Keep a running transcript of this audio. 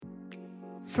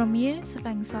From years of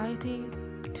anxiety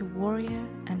to warrior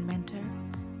and mentor,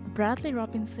 Bradley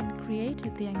Robinson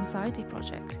created the Anxiety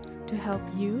Project to help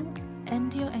you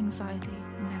end your anxiety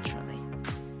naturally.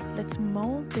 Let's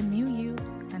mold the new you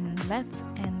and let's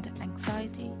end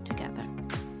anxiety together.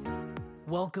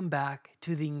 Welcome back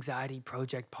to the Anxiety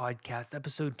Project podcast,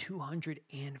 episode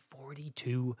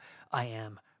 242. I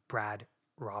am Brad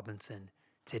Robinson.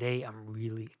 Today, I'm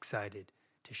really excited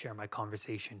to share my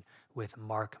conversation with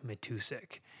Mark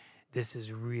Matousek. This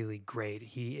is really great.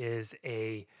 He is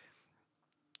a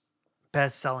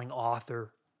best-selling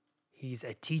author. He's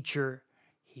a teacher.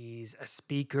 He's a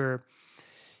speaker.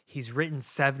 He's written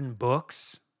 7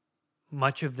 books.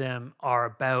 Much of them are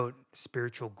about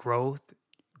spiritual growth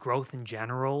in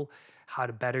general, how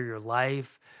to better your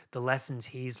life, the lessons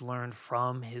he's learned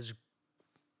from his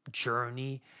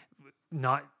journey,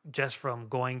 not just from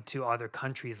going to other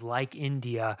countries like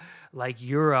India, like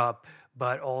Europe,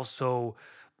 but also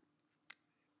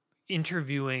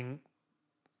interviewing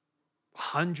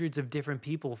hundreds of different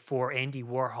people for Andy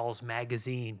Warhol's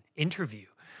magazine interview,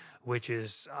 which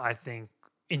is, I think,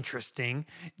 interesting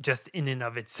just in and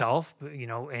of itself. You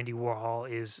know, Andy Warhol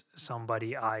is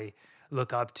somebody I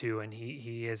look up to, and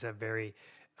he is a very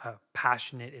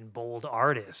passionate and bold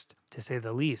artist, to say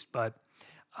the least. But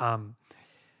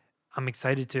I'm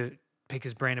excited to pick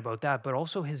his brain about that, but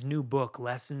also his new book,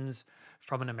 Lessons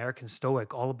from an American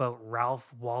Stoic, all about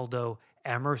Ralph Waldo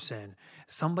Emerson,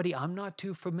 somebody I'm not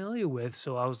too familiar with.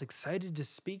 So I was excited to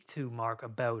speak to Mark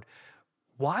about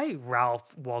why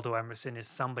Ralph Waldo Emerson is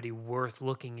somebody worth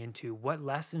looking into. What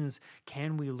lessons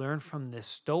can we learn from this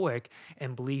Stoic?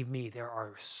 And believe me, there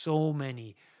are so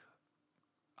many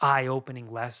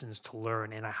eye-opening lessons to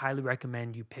learn, and I highly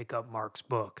recommend you pick up Mark's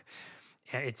book.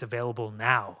 It's available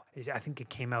now. I think it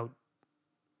came out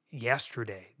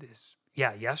yesterday.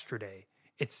 Yesterday.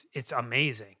 It's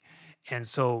amazing. And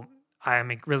so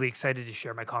I'm really excited to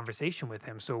share my conversation with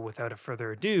him. So without a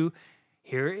further ado,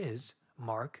 here is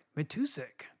Mark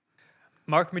Matousek.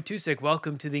 Mark Matousek,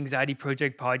 welcome to the Anxiety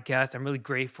Project podcast. I'm really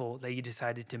grateful that you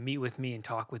decided to meet with me and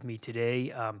talk with me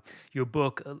today. Your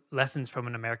book, Lessons from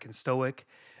an American Stoic,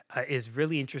 is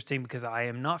really interesting because I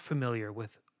am not familiar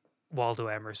with Waldo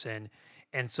Emerson.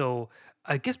 And so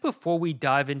I guess before we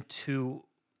dive into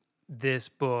this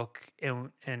book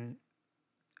and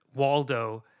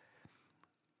Waldo,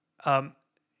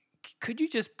 could you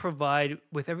just provide,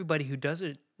 with everybody who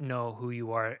doesn't know who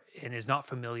you are and is not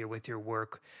familiar with your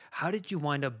work, how did you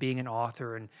wind up being an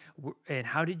author, and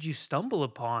how did you stumble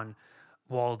upon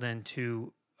Waldo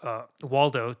to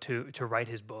write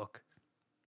his book?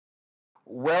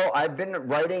 Well, I've been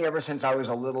writing ever since I was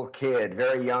a little kid,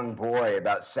 very young boy,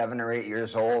 about 7 or 8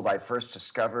 years old. I first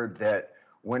discovered that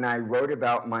when I wrote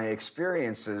about my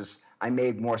experiences, I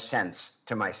made more sense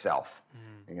to myself.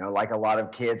 You know, like a lot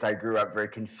of kids, I grew up very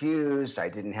confused. I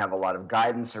didn't have a lot of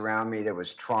guidance around me. There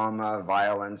was trauma,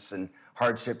 violence, and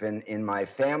hardship in my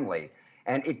family.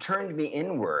 And it turned me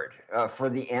inward for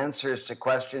the answers to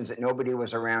questions that nobody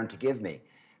was around to give me.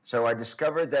 So I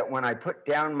discovered that when I put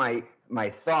down my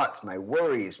thoughts, my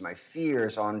worries, my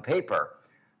fears on paper,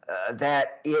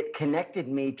 that it connected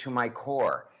me to my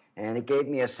core, and it gave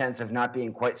me a sense of not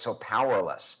being quite so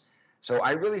powerless. So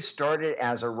I really started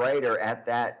as a writer at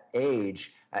that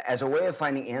age as a way of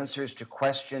finding answers to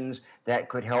questions that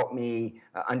could help me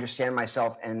understand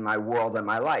myself and my world and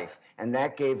my life. And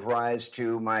that gave rise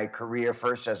to my career,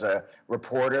 first as a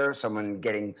reporter, someone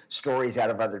getting stories out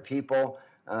of other people,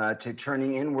 to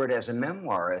turning inward as a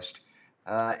memoirist,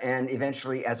 and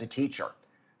eventually as a teacher.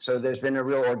 So there's been a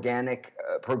real organic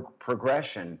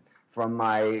progression from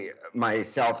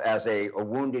myself as a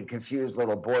wounded, confused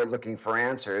little boy looking for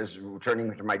answers,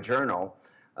 turning to my journal,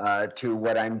 to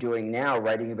what I'm doing now,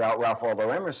 writing about Ralph Waldo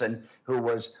Emerson, who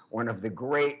was one of the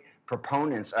great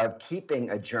proponents of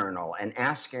keeping a journal and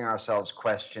asking ourselves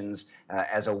questions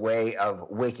as a way of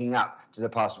waking up to the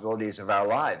possibilities of our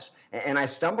lives. And I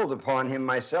stumbled upon him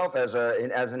myself as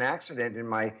an accident.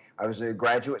 I was a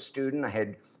graduate student. I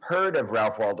had heard of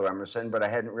Ralph Waldo Emerson, but I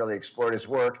hadn't really explored his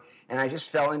work. And I just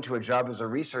fell into a job as a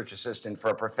research assistant for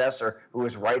a professor who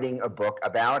was writing a book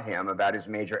about him, about his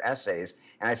major essays.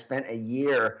 And I spent a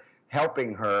year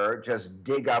helping her just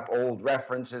dig up old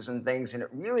references and things, and it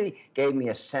really gave me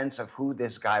a sense of who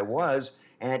this guy was,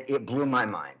 and it blew my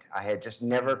mind. I had just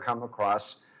never come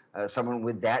across someone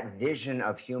with that vision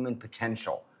of human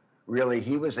potential. Really,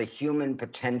 he was a human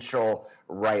potential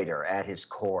writer at his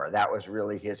core. That was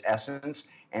really his essence,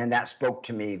 and that spoke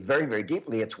to me very, very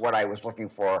deeply. It's what I was looking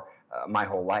for my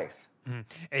whole life. Mm-hmm.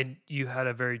 And you had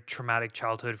a very traumatic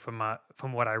childhood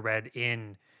from what I read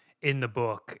in the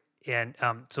book. And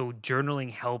so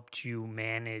journaling helped you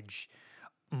manage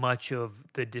much of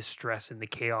the distress and the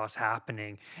chaos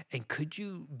happening. And could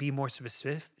you be more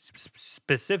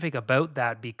specific about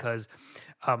that? Because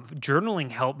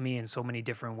journaling helped me in so many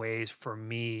different ways for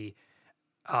me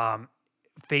um,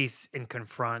 face and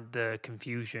confront the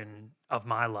confusion of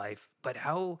my life. But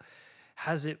how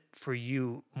has it for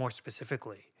you more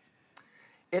specifically?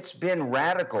 It's been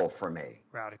radical for me.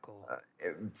 Radical.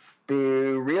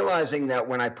 Realizing that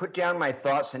when I put down my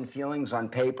thoughts and feelings on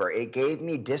paper, it gave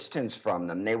me distance from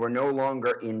them. They were no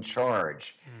longer in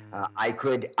charge. I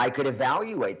could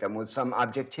evaluate them with some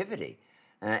objectivity,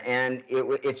 and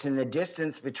it's in the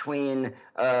distance between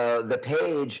the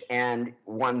page and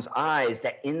one's eyes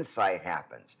that insight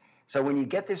happens. So when you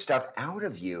get this stuff out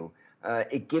of you,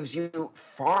 it gives you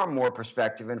far more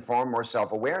perspective and far more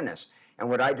self-awareness. And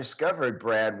what I discovered,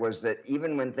 Brad, was that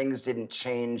even when things didn't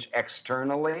change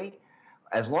externally,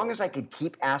 as long as I could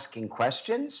keep asking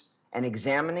questions and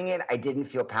examining it, I didn't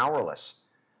feel powerless.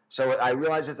 So I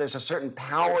realized that there's a certain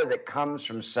power that comes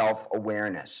from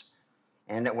self-awareness.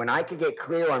 And that when I could get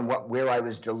clear on where I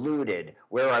was deluded,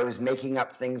 where I was making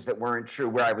up things that weren't true,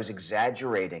 where I was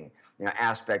exaggerating,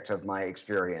 aspects of my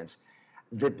experience,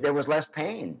 there was less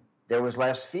pain, there was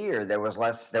less fear, there was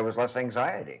less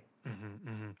anxiety.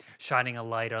 Shining a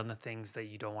light on the things that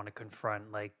you don't want to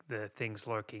confront, like the things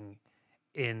lurking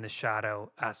in the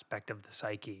shadow aspect of the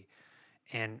psyche.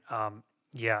 And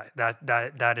yeah,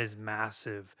 that is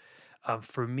massive.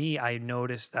 For me, I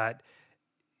noticed that,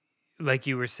 like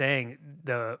you were saying,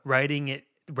 writing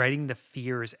the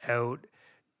fears out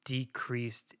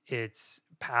decreased its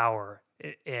power.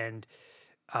 And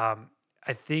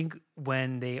I think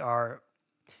when they are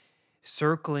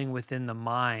circling within the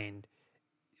mind,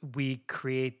 we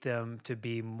create them to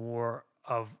be more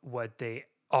of what they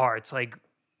are. It's like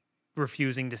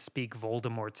refusing to speak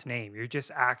Voldemort's name. You're just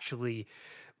actually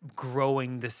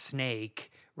growing the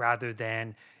snake rather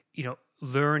than,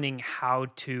 learning how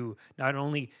to not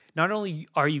only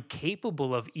are you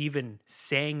capable of even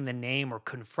saying the name or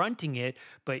confronting it,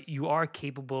 but you are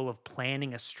capable of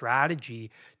planning a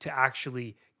strategy to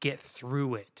actually get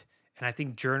through it. And I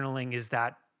think journaling is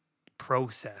that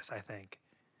process, I think.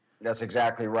 That's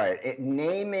exactly right.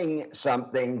 Naming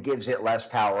something gives it less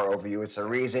power over you. It's the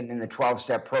reason in the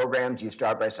 12-step programs you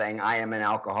start by saying, I am an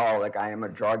alcoholic, I am a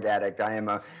drug addict, I am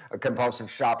a compulsive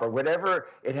shopper, whatever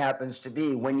it happens to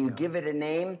be. When you give it a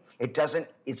name,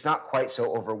 it's not quite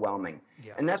so overwhelming.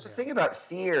 And that's the thing about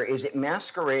fear, is it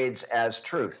masquerades as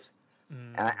truth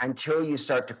until you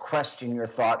start to question your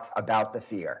thoughts about the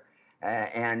fear.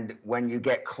 And when you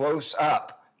get close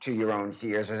up to your own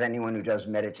fears, as anyone who does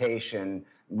meditation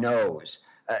knows,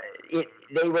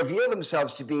 they reveal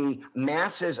themselves to be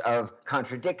masses of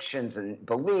contradictions and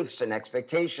beliefs and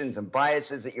expectations and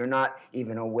biases that you're not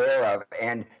even aware of,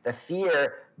 and the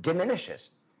fear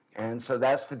diminishes. And so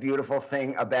that's the beautiful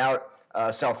thing about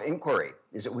self-inquiry,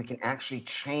 is that we can actually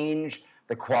change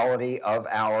the quality of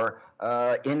our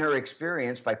inner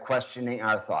experience by questioning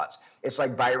our thoughts. It's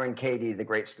like Byron Katie, the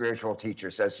great spiritual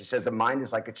teacher, says. She said, the mind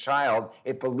is like a child.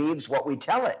 It believes what we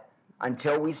tell it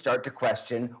until we start to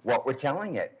question what we're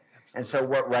telling it. Absolutely. And so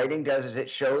what writing does is it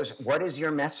shows, what is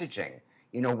your messaging?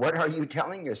 What are you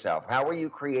telling yourself? How are you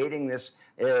creating this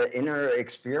inner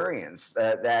experience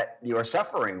that you're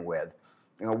suffering with?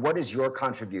 What is your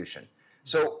contribution?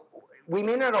 So we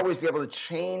may not always be able to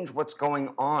change what's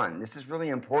going on. This is really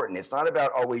important. It's not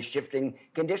about always shifting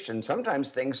conditions.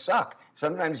 Sometimes things suck.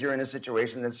 Sometimes you're in a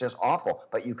situation that's just awful,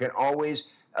 but you can always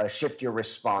shift your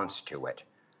response to it.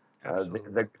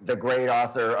 The great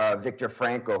author Viktor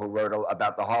Frankl, who wrote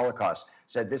about the Holocaust,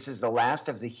 said this is the last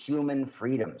of the human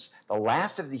freedoms. The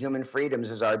last of the human freedoms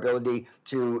is our ability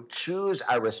to choose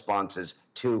our responses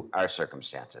to our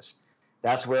circumstances.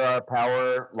 That's where our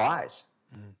power lies.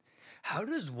 How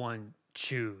does one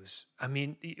choose? I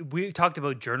mean, we talked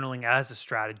about journaling as a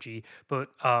strategy, but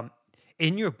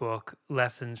in your book,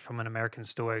 Lessons from an American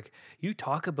Stoic, you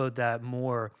talk about that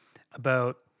more,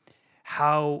 about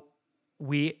how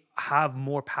we have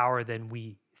more power than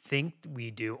we think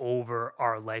we do over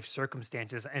our life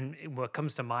circumstances. And what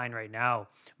comes to mind right now,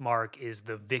 Mark, is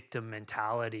the victim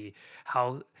mentality.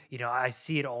 How, I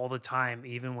see it all the time,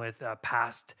 even with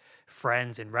past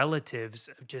friends and relatives,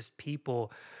 just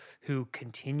people who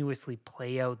continuously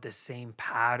play out the same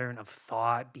pattern of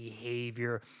thought,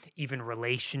 behavior, even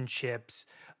relationships.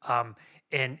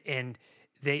 And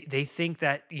they think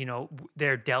that,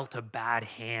 they're dealt a bad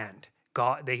hand.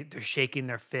 God, they're shaking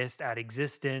their fist at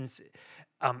existence.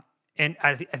 And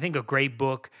I think a great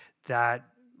book that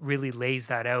really lays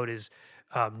that out is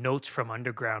Notes from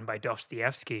Underground by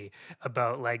Dostoevsky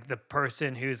about like the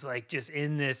person who's like just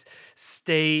in this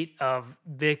state of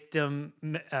victim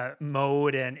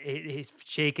mode, and he's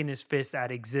shaking his fist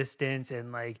at existence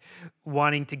and like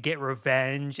wanting to get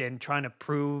revenge and trying to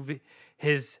prove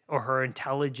his or her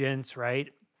intelligence, right?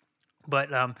 But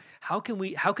how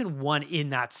can one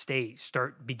in that state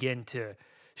begin to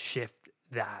shift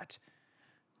that?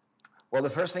 Well, the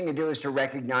first thing to do is to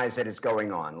recognize that it's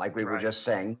going on, like we were Right. just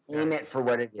saying. Yeah. Name it for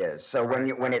what it is. So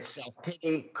Right. when it's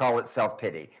self-pity, call it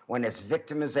self-pity. When it's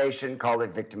victimization, call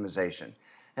it victimization.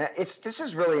 This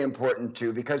is really important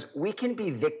too, because we can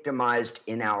be victimized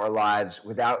in our lives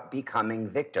without becoming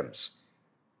victims.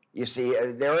 You see,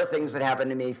 there are things that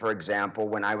happened to me, for example,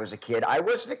 when I was a kid. I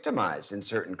was victimized in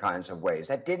certain kinds of ways.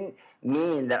 That didn't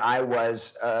mean that I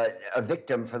was a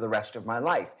victim for the rest of my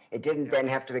life. It didn't then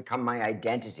have to become my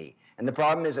identity. And the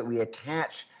problem is that we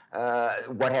attach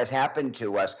what has happened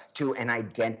to us to an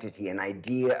identity, an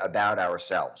idea about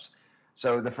ourselves.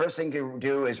 So the first thing to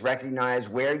do is recognize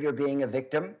where you're being a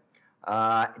victim,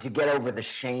 to get over the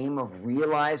shame of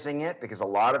realizing it, because a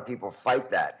lot of people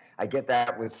fight that. I get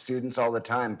that with students all the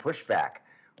time, pushback,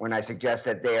 when I suggest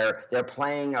that they're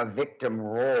playing a victim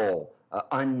role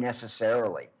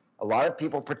unnecessarily. A lot of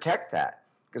people protect that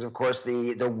because, of course,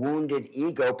 the wounded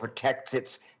ego protects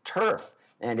its turf.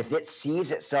 And if it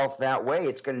sees itself that way,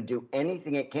 it's going to do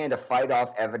anything it can to fight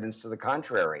off evidence to the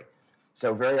contrary.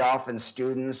 So very often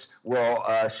students will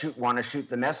want to shoot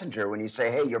the messenger when you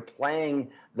say, hey, you're playing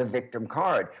the victim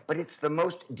card. But it's the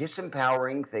most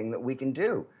disempowering thing that we can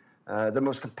do. The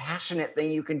most compassionate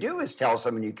thing you can do is tell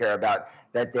someone you care about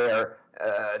that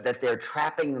they're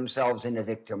trapping themselves in a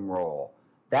victim role.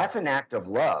 That's an act of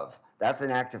love. That's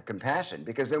an act of compassion,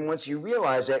 because then once you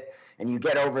realize it and you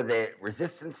get over the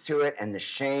resistance to it and the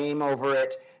shame over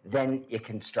it, then it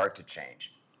can start to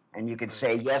change. And you can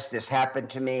say, yes, this happened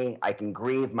to me. I can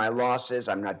grieve my losses.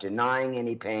 I'm not denying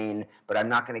any pain, but I'm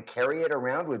not going to carry it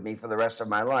around with me for the rest of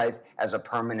my life as a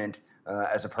permanent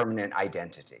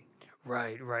identity.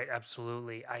 Right, right,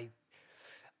 absolutely.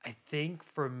 I think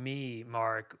for me,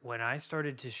 Mark, when I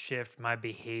started to shift my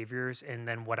behaviors and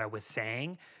then what I was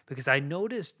saying, because I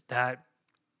noticed that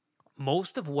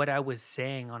most of what I was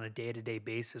saying on a day-to-day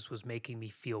basis was making me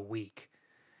feel weak,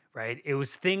 right? It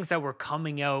was things that were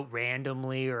coming out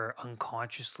randomly or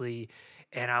unconsciously.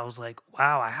 And I was like,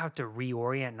 wow, I have to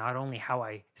reorient not only how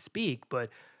I speak, but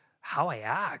how I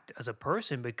act as a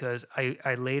person, because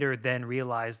I later then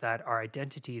realized that our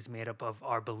identity is made up of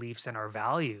our beliefs and our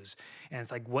values. And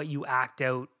it's like what you act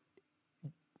out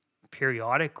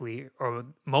periodically or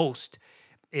most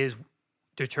is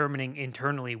determining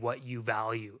internally what you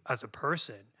value as a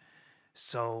person.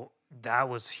 So that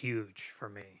was huge for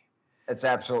me. That's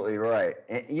absolutely right.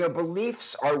 And,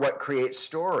 beliefs are what create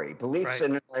story. Beliefs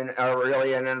Right. are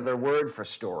really another word for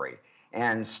story.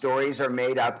 And stories are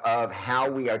made up of how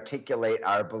we articulate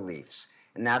our beliefs.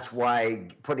 And that's why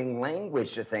putting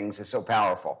language to things is so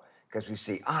powerful, because we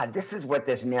see, this is what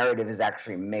this narrative is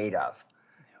actually made of.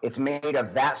 It's made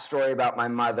of that story about my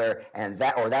mother and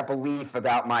that belief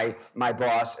about my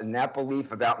boss and that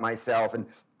belief about myself, and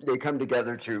they come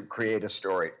together to create a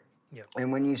story. Yep.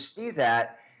 And when you see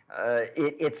that,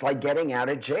 it's like getting out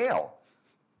of jail.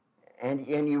 And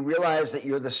you realize that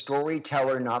you're the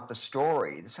storyteller, not the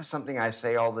story. This is something I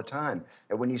say all the time,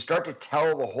 that when you start to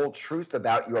tell the whole truth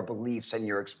about your beliefs and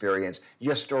your experience,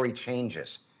 your story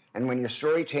changes. And when your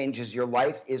story changes, your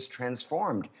life is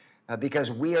transformed,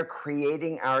 because we are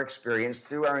creating our experience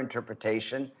through our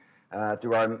interpretation,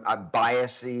 through our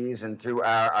biases, and through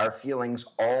our feelings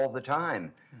all the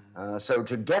time. So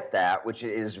to get that, which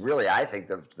is really, I think,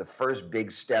 the first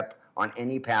big step on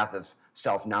any path of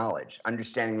self-knowledge,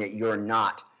 understanding that you're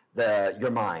not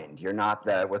your mind, you're not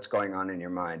what's going on in your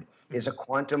mind, is a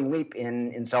quantum leap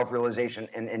in self-realization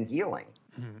and healing.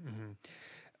 Mm-hmm.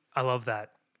 I love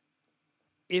that.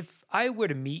 If I were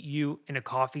to meet you in a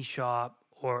coffee shop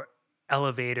or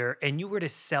elevator and you were to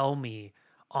sell me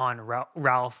on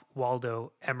Ralph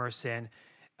Waldo Emerson,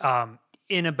 um,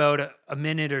 in about a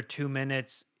minute or 2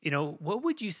 minutes, what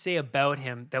would you say about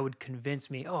him that would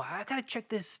convince me, oh, I gotta check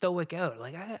this Stoic out.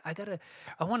 Like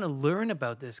I want to learn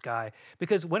about this guy.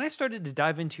 Because when I started to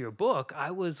dive into your book,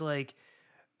 I was like,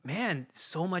 man,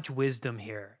 so much wisdom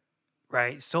here,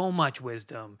 right? So much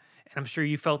wisdom. And I'm sure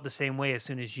you felt the same way as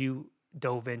soon as you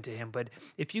dove into him. But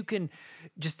if you can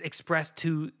just express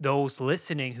to those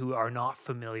listening who are not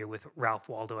familiar with Ralph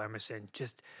Waldo Emerson,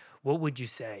 just what would you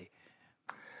say?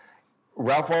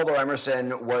 Ralph Waldo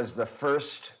Emerson was the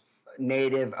first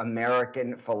Native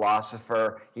American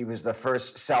philosopher. He was the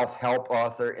first self-help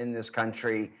author in this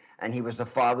country, and he was the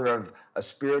father of a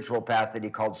spiritual path that he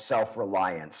called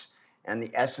self-reliance. And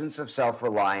the essence of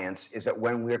self-reliance is that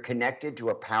when we're connected to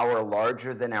a power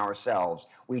larger than ourselves,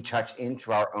 we touch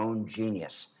into our own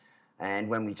genius. And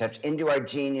when we touch into our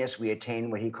genius, we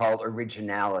attain what he called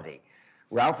originality.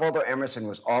 Ralph Waldo Emerson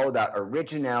was all about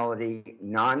originality,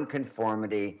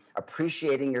 nonconformity,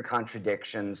 appreciating your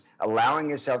contradictions, allowing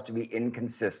yourself to be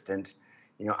inconsistent,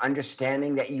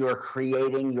 understanding that you are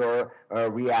creating your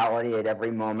reality at every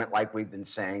moment, like we've been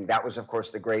saying. That was, of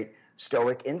course, the great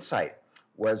Stoic insight,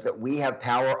 was that we have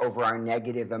power over our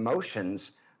negative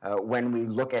emotions when we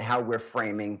look at how we're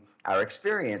framing our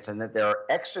experience, and that there are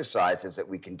exercises that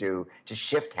we can do to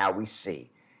shift how we see.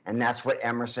 And that's what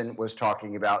Emerson was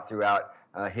talking about throughout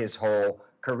his whole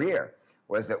career,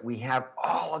 was that we have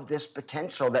all of this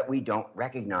potential that we don't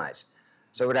recognize.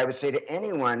 So what I would say to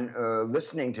anyone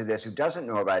listening to this who doesn't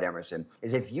know about Emerson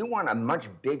is, if you want a much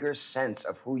bigger sense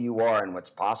of who you are and what's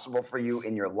possible for you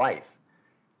in your life,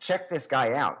 check this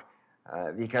guy out,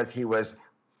 because he was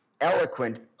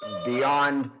eloquent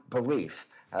beyond belief,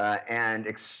 and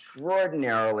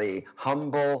extraordinarily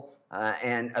humble,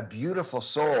 and a beautiful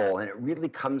soul, and it really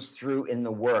comes through in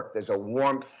the work. There's a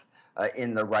warmth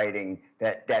in the writing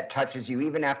that touches you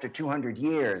even after 200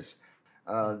 years.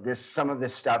 Some of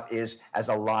this stuff is as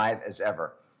alive as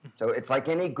ever. So it's like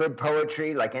any good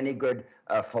poetry, like any good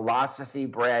philosophy,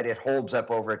 Brad, it holds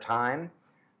up over time.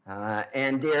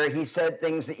 And there he said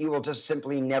things that you will just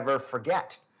simply never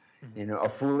forget. A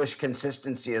foolish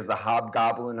consistency is the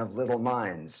hobgoblin of little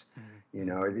minds.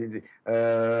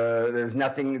 There's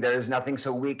nothing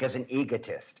so weak as an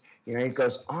egotist. It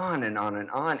goes on and on and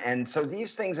on. And so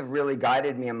these things have really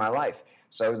guided me in my life.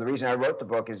 So the reason I wrote the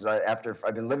book is after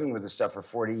I've been living with this stuff for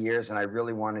 40 years, and I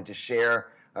really wanted to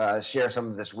share some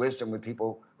of this wisdom with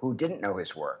people who didn't know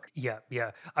his work.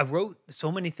 Yeah. I wrote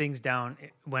so many things down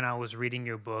when I was reading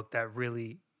your book that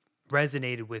really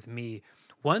resonated with me.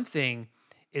 One thing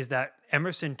is that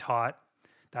Emerson taught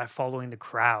that following the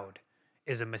crowd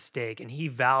is a mistake, and he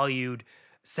valued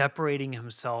separating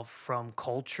himself from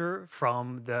culture,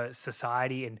 from the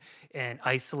society, and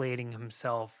isolating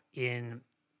himself in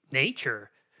nature.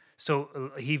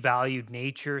 So he valued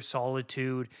nature,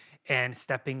 solitude, and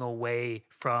stepping away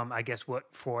from, I guess,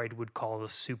 what Freud would call the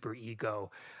superego.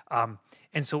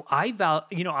 And so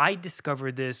I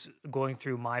discovered this going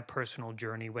through my personal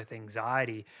journey with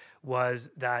anxiety, was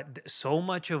that so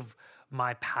much of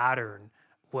my pattern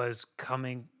was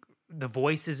coming, the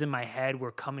voices in my head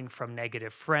were coming from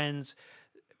negative friends,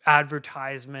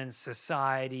 advertisements,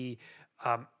 society,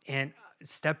 and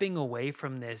stepping away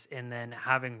from this, and then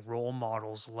having role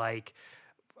models like,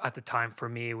 at the time for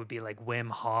me, it would be like Wim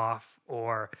Hof,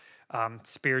 or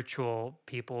spiritual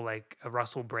people like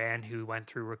Russell Brand, who went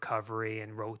through recovery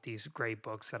and wrote these great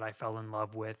books that I fell in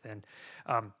love with. And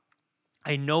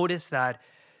I noticed that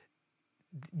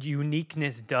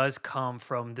uniqueness does come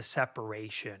from the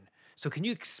separation. So can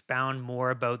you expound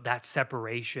more about that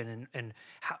separation, and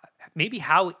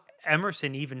how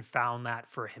Emerson even found that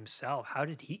for himself? How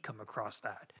did he come across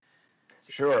that?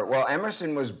 Sure. Well,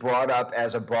 Emerson was brought up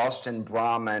as a Boston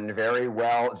Brahmin,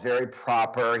 very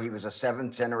proper. He was a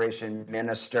seventh generation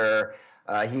minister.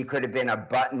 He could have been a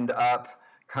buttoned up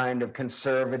kind of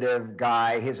conservative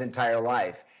guy his entire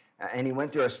life. And he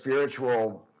went through a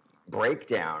spiritual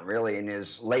breakdown really in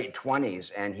his late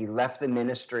 20s, and he left the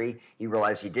ministry. He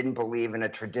realized he didn't believe in a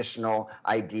traditional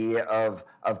idea of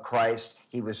Christ.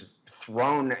 He was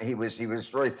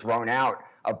really thrown out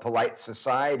of polite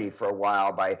society for a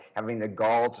while by having the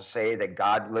gall to say that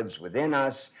God lives within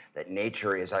us, that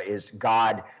nature is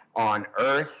God on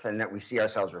earth, and that we see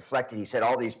ourselves reflected. He said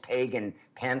all these pagan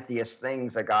pantheist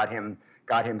things that got him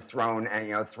thrown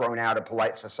out of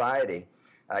polite society.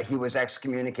 He was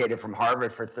excommunicated from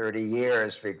Harvard for 30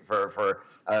 years for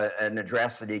an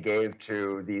address that he gave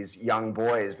to these young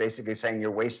boys, basically saying,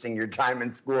 you're wasting your time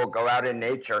in school, go out in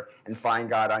nature and find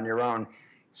God on your own.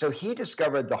 So he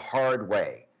discovered the hard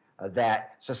way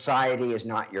that society is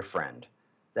not your friend,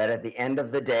 that at the end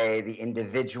of the day, the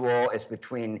individual is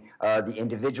between the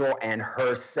individual and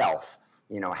herself,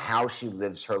 how she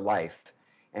lives her life.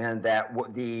 And that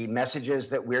the messages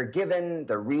that we're given,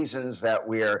 the reasons that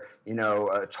we're,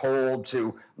 told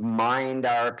to mind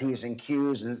our P's and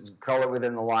Q's and color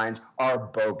within the lines are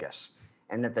bogus,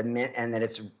 and that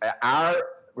it's our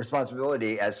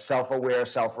responsibility as self-aware,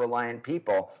 self-reliant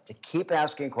people to keep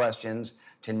asking questions,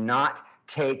 to not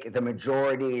take the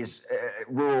majority's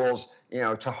rules,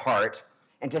 to heart,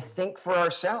 and to think for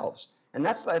ourselves. And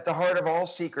that's at the heart of all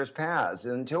seekers' paths.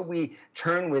 And until we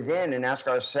turn within and ask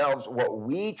ourselves what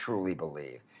we truly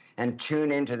believe and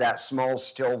tune into that small,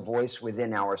 still voice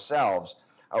within ourselves,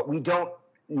 we don't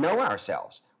know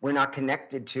ourselves. We're not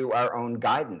connected to our own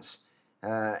guidance.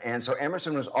 And so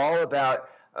Emerson was all about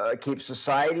keep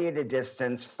society at a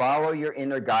distance, follow your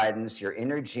inner guidance, your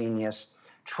inner genius,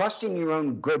 trusting your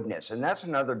own goodness. And that's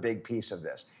another big piece of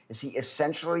this, is he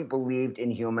essentially believed in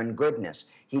human goodness.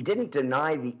 He didn't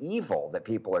deny the evil that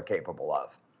people are capable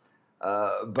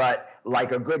of. But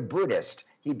like a good Buddhist,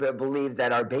 he believed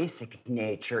that our basic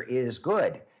nature is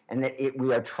good and that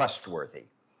we are trustworthy.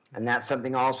 And that's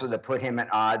something also that put him at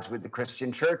odds with the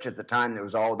Christian church at the time that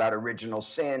was all about original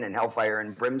sin and hellfire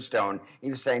and brimstone. He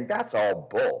was saying, that's all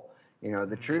bull. You know,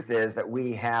 the truth is that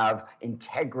we have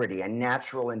integrity, a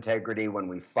natural integrity when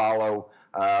we follow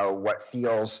what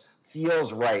feels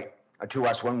right to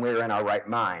us when we're in our right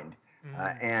mind.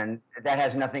 And that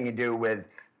has nothing to do with,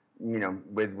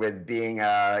 with being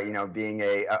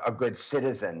a good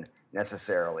citizen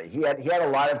necessarily. He had a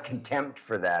lot of contempt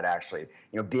for that, actually.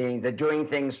 Doing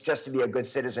things just to be a good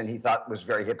citizen, he thought was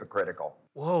very hypocritical.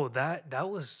 Whoa,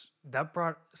 that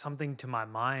brought something to my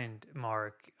mind,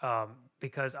 Mark,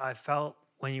 because I felt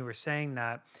when you were saying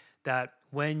that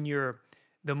when you're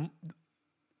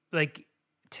like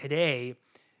today,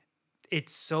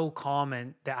 it's so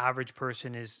common the average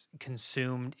person is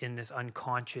consumed in this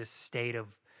unconscious state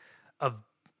of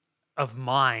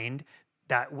mind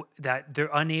that they're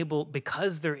unable,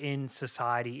 because they're in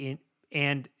society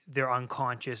and they're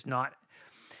unconscious, not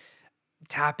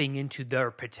tapping into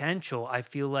their potential. I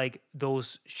feel like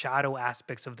those shadow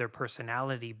aspects of their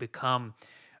personality become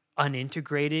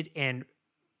unintegrated and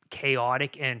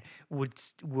chaotic and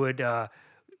would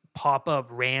pop up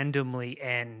randomly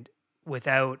and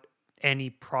without any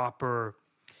proper,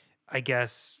 I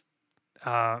guess,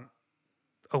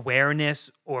 awareness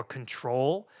or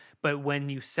control. But when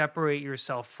you separate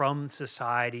yourself from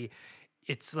society,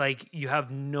 it's like you have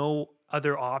no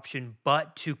other option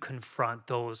but to confront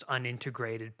those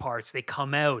unintegrated parts. They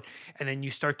come out, and then you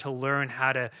start to learn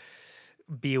how to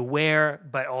be aware,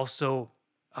 but also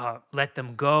let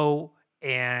them go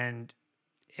and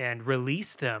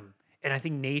release them. And I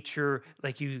think nature,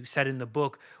 like you said in the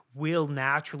book, will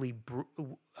naturally,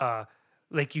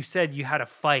 like you said, you had a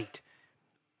fight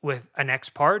with an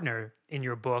ex-partner in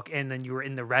your book, and then you were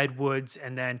in the redwoods,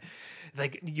 and then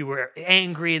like you were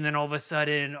angry, and then all of a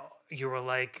sudden you were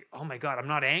like, oh my God, I'm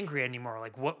not angry anymore.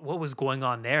 Like what was going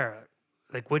on there?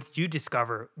 Like what did you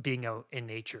discover being out in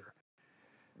nature?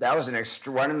 That was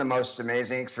one of the most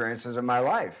amazing experiences of my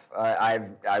life. I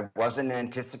wasn't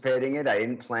anticipating it. I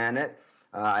didn't plan it.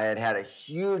 I had a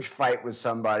huge fight with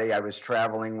somebody I was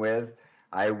traveling with.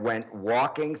 I went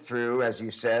walking through, as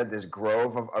you said, this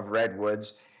grove of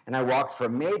redwoods, and I walked for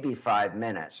maybe 5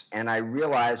 minutes, and I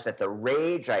realized that the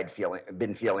rage I'd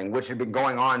been feeling, which had been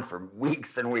going on for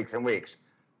weeks and weeks and weeks,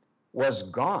 was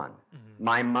gone. Mm-hmm.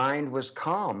 My mind was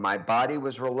calm. My body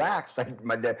was relaxed.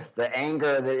 The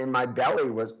anger in my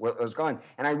belly was gone.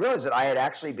 And I realized that I had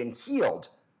actually been healed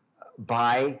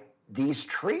by these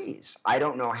trees. I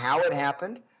don't know how it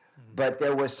happened, but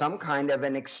there was some kind of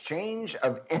an exchange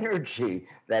of energy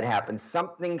that happened.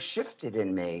 Something shifted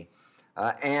in me.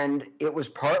 And it was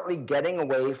partly getting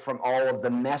away from all of the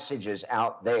messages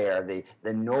out there,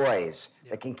 the noise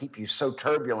that can keep you so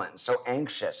turbulent and so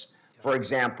anxious. For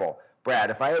example, Brad,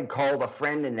 if I had called a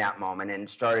friend in that moment and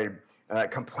started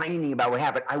complaining about what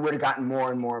happened, I would have gotten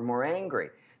more and more and more angry.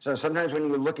 So sometimes when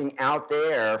you're looking out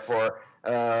there for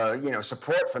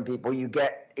support from people, you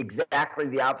get exactly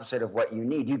the opposite of what you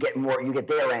need. You get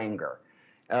their anger.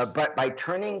 But by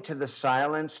turning to the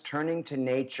silence, turning to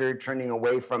nature, turning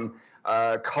away from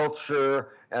culture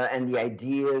and the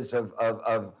ideas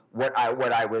of what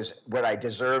I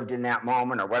deserved in that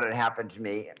moment or what had happened to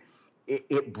me,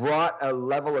 it brought a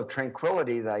level of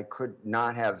tranquility that I could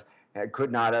not have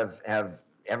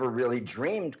ever really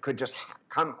dreamed could just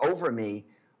come over me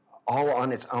all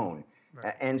on its own.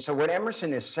 Right. And so what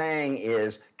Emerson is saying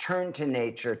is turn to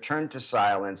nature, turn to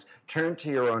silence, turn to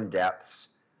your own depths,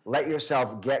 let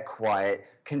yourself get quiet,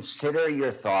 consider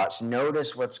your thoughts,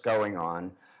 notice what's going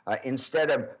on, instead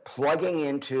of plugging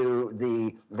into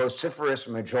the vociferous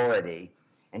majority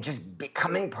and just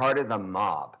becoming part of the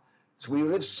mob. So we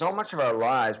live so much of our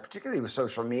lives, particularly with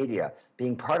social media,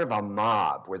 being part of a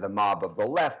mob. We're the mob of the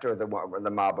left or the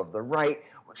mob of the right.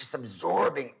 We're just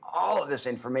absorbing all of this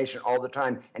information all the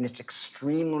time, and it's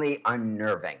extremely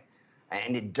unnerving.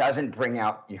 And it doesn't bring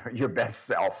out your best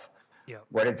self. Yep.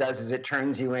 What it does is it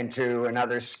turns you into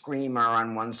another screamer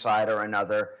on one side or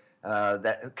another,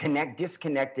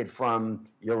 disconnected from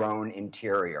your own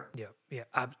interior. Yeah, Yeah,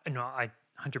 no, I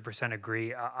 100%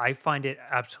 agree. I find it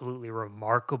absolutely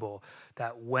remarkable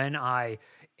that when I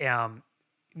am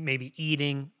maybe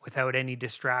eating without any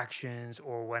distractions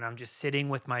or when I'm just sitting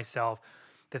with myself,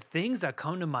 the things that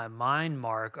come to my mind,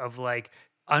 Mark, of like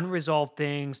unresolved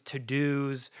things,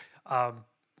 to-dos, um,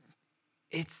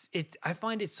 it's I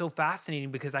find it so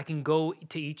fascinating because I can go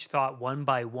to each thought one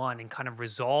by one and kind of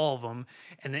resolve them,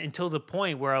 and then until the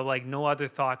point where like no other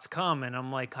thoughts come, and I'm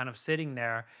like kind of sitting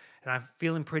there and I'm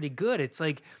feeling pretty good. It's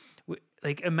like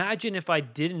like imagine if I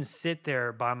didn't sit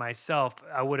there by myself,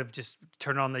 I would have just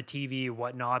turned on the TV or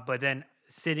whatnot. But then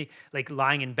sitting like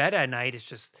lying in bed at night, it's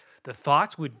just the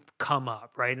thoughts would come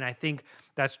up, right? And I think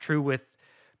that's true with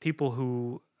people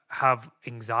who have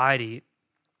anxiety.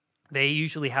 They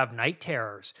usually have night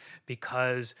terrors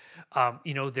because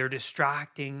they're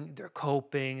distracting, they're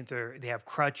coping, they have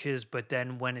crutches. But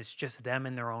then when it's just them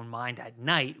in their own mind at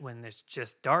night, when there's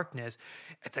just darkness,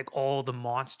 it's like all the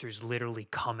monsters literally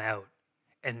come out,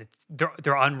 and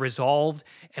they're unresolved.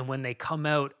 And when they come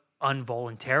out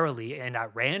involuntarily and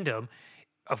at random,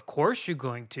 of course you're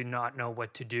going to not know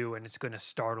what to do, and it's going to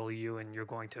startle you, and you're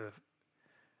going to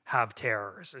have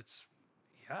terrors.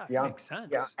 Yeah, it Yeah, makes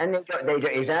yeah, sense. and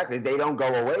exactly, they don't go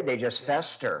away. They just Yeah.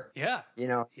 fester. Yeah. You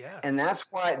know, Yeah. and that's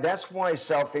why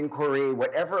self-inquiry,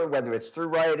 whether it's through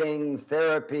writing,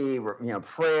 therapy,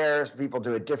 prayers, people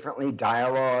do it differently,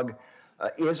 dialogue,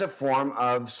 is a form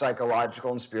of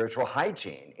psychological and spiritual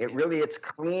hygiene. It's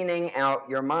cleaning out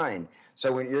your mind.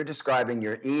 So when you're describing,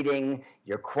 you're eating,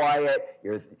 you're quiet,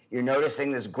 you're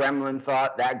noticing this gremlin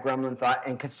thought, that gremlin thought,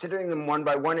 and considering them one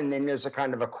by one, and then there's a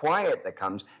kind of a quiet that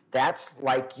comes. That's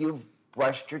like you've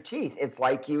brushed your teeth. It's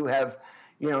like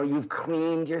you've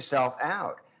cleaned yourself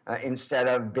out. Instead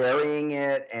of burying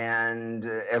it and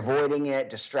avoiding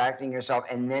it, distracting yourself,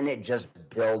 and then it just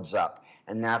builds up,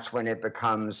 and that's when it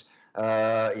becomes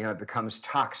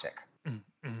toxic. Mm,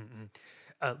 mm, mm.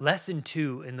 Lesson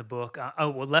 2 in the book.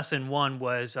 Lesson 1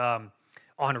 was on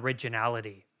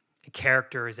originality.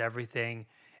 Character is everything,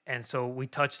 and so we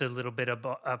touched a little bit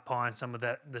upon some of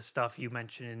the stuff you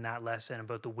mentioned in that lesson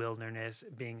about the wilderness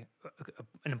being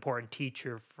an important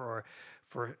teacher for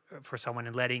someone,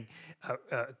 and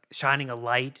shining a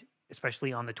light,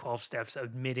 especially on the 12 steps,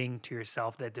 admitting to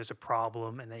yourself that there's a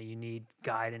problem and that you need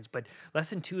guidance. But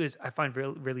lesson 2 is, I find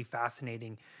really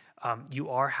fascinating.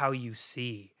 You are how you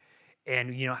see,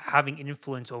 and having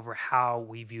influence over how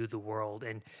we view the world.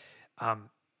 And um,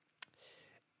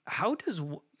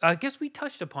 I guess we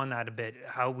touched upon that a bit,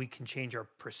 how we can change our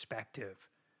perspective.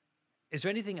 Is there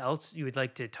anything else you would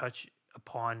like to touch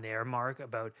upon there, Mark,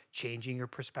 about changing your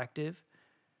perspective?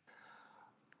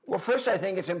 Well, first, I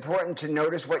think it's important to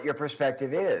notice what your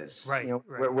perspective is. Right,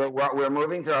 right, We're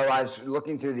moving through our lives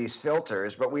looking through these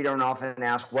filters, but we don't often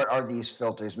ask, what are these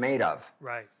filters made of?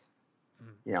 right.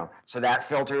 So that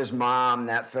filter is mom,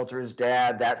 that filter is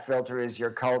dad, that filter is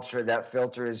your culture, that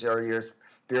filter is your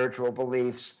spiritual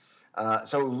beliefs.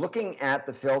 So looking at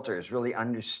the filters, really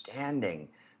understanding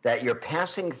that you're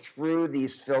passing through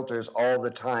these filters all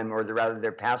the time, or rather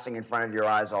they're passing in front of your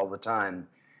eyes all the time,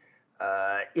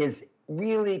 is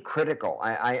really critical.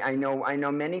 I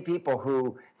know many people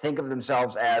who think of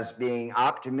themselves as being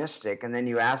optimistic, and then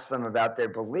you ask them about their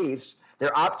beliefs.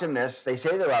 They're optimists. They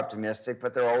say they're optimistic,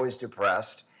 but they're always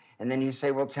depressed. And then you say,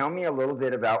 well, tell me a little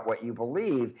bit about what you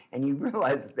believe. And you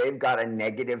realize that they've got a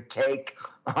negative take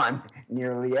on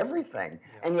nearly everything.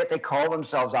 Yeah. And yet they call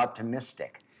themselves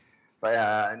optimistic.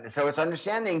 But so it's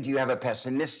understanding, do you have a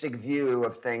pessimistic view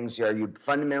of things? Are you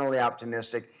fundamentally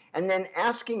optimistic? And then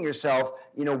asking yourself,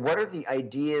 what are the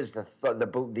ideas,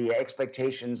 the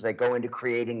expectations that go into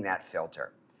creating that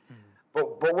filter?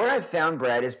 But what I've found,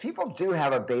 Brad, is people do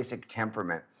have a basic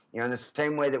temperament. In the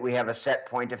same way that we have a set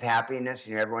point of happiness,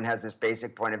 everyone has this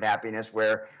basic point of happiness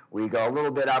where we go a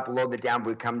little bit up, a little bit down, but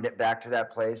we come back to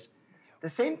that place. The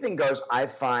same thing goes, I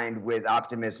find, with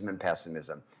optimism and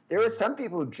pessimism. There are some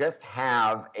people who just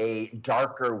have a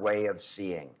darker way of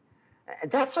seeing. And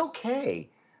that's okay,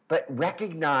 but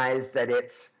recognize that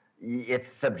it's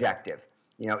subjective.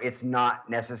 It's not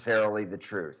necessarily the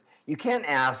truth. You can't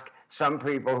ask some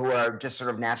people who are just sort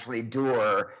of naturally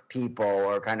dour people,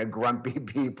 or kind of grumpy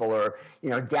people, or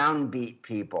downbeat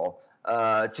people,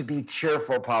 to be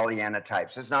cheerful Pollyanna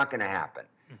types. It's not going to happen.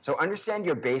 So understand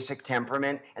your basic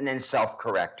temperament and then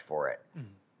self-correct for it.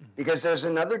 Because there's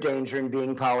another danger in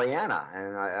being Pollyanna,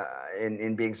 and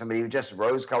in being somebody who just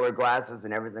rose-colored glasses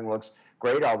and everything looks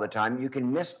great all the time. You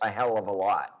can miss a hell of a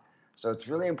lot. So it's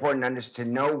really important to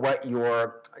know what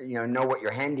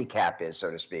your handicap is,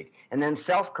 so to speak, and then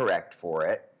self-correct for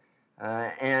it,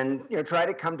 and try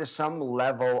to come to some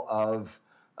level of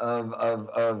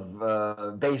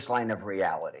baseline of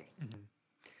reality. Mhm.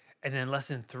 And then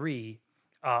lesson 3,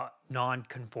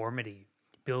 non-conformity,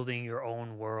 building your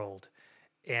own world.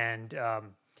 And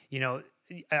you know,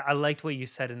 I liked what you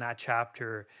said in that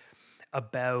chapter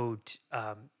about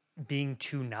being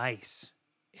too nice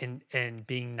and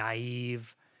being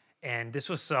naive. And this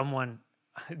was someone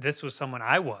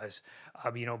I was,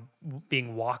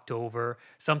 being walked over.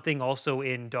 Something also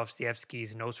in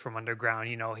Dostoevsky's Notes from Underground.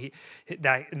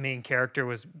 That main character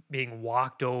was being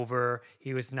walked over.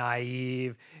 He was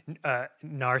naive,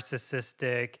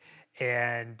 narcissistic,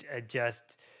 and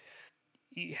just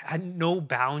he had no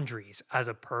boundaries as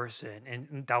a person,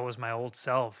 and that was my old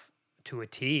self to a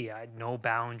T. I had no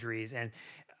boundaries, and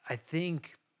I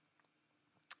think,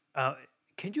 uh,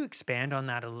 can you expand on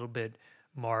that a little bit,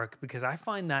 Mark? Because I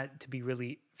find that to be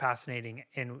really fascinating,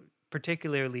 and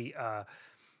particularly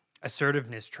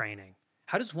assertiveness training.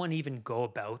 How does one even go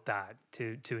about that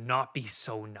to not be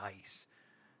so nice?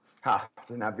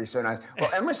 To not be so nice. Well,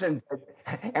 Emerson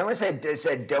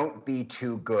said, "Don't be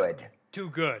too good." Too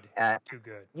good, Uh, too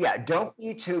good. yeah, don't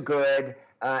be too good.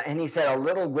 And he said, "A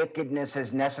little wickedness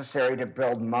is necessary to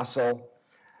build muscle."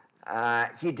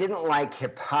 He didn't like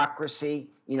hypocrisy,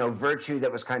 virtue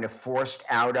that was kind of forced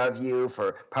out of you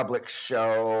for public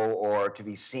show or to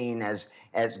be seen as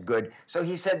good. So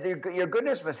he said your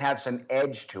goodness must have some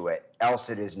edge to it, else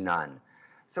it is none.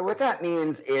 So what that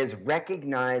means is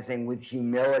recognizing with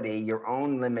humility your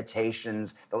own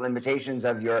limitations, the limitations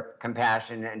of your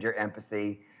compassion and your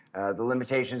empathy, the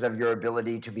limitations of your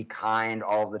ability to be kind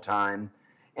all the time,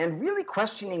 and really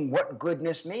questioning what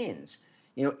goodness means.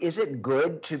 Is it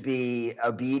good to be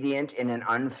obedient in an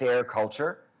unfair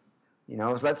culture?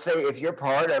 Let's say if you're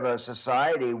part of a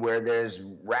society where there's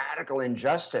radical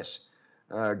injustice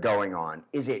going on,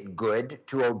 is it good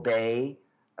to obey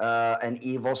an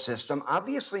evil system?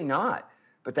 Obviously not.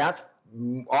 But that's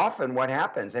often what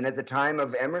happens. And at the time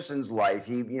of Emerson's life,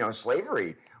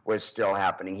 slavery was still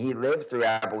happening. He lived through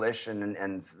abolition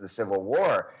and the Civil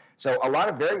War. So a lot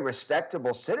of very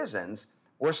respectable citizens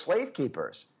were slave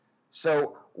keepers.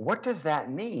 So what does that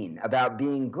mean about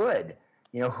being good?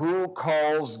 Who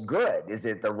calls good? Is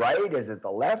it the right? Is it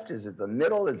the left? Is it the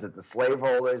middle? Is it the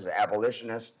slaveholders, the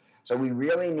abolitionists? So we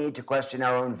really need to question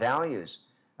our own values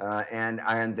and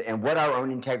what our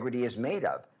own integrity is made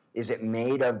of. Is it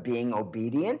made of being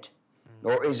obedient?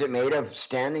 Or is it made of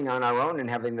standing on our own and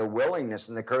having the willingness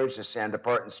and the courage to stand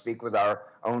apart and speak with our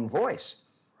own voice?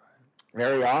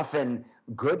 Very often,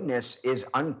 goodness is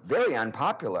very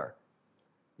unpopular.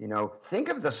 Think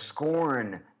of the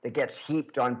scorn that gets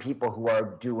heaped on people who are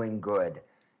doing good.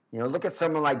 Look at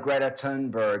someone like Greta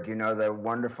Thunberg, the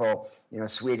wonderful,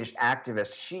 Swedish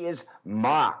activist. She is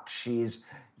mocked. She's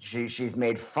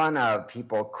made fun of.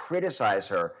 People criticize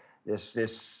her. This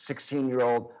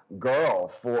 16-year-old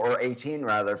girl or 18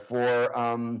 rather,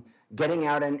 for getting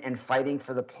out and fighting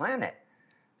for the planet.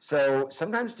 So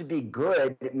sometimes to be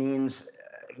good, it means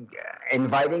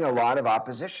inviting a lot of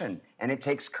opposition, and it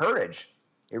takes courage.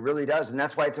 It really does, and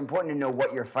that's why it's important to know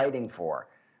what you're fighting for,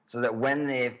 so that when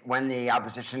the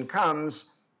opposition comes,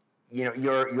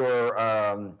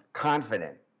 you're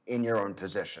confident in your own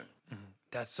position.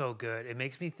 That's so good. It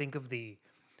makes me think of the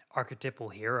archetypal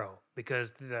hero,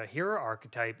 because the hero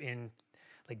archetype in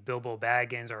like Bilbo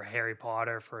Baggins or Harry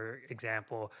Potter, for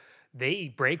example,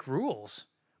 they break rules,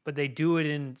 but they do it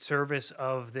in service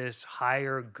of this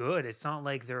higher good. It's not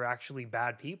like they're actually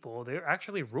bad people. They're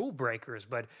actually rule breakers.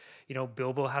 But,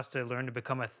 Bilbo has to learn to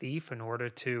become a thief in order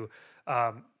to,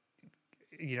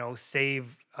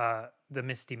 save the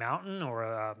Misty Mountain,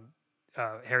 or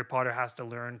Harry Potter has to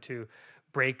learn to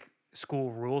break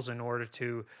school rules in order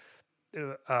to,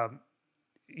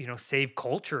 save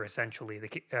culture, essentially,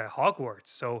 Hogwarts.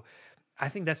 So I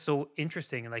think that's so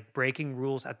interesting, and like breaking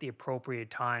rules at the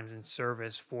appropriate times in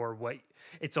service for what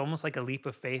it's almost like a leap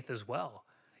of faith as well,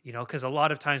 because a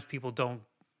lot of times people don't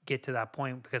get to that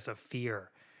point because of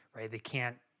fear, right? They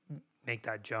can't make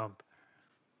that jump.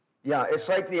 Yeah, it's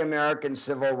like the American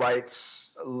civil rights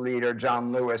leader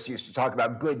John Lewis used to talk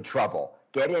about good trouble.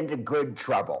 Get into good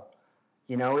trouble.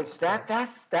 It's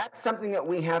that's something that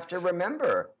we have to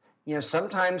remember.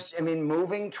 Sometimes,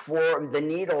 moving toward the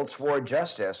needle toward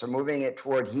justice, or moving it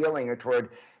toward healing, or toward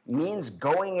means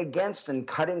going against and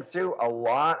cutting through a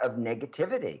lot of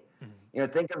negativity.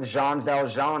 Think of Jean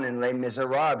Valjean in Les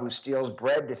Miserables, who steals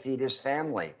bread to feed his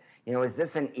family. Is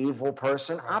this an evil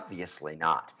person? Right. Obviously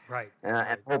not. Right. And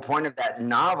the whole point of that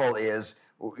novel is,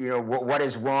 what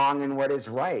is wrong and what is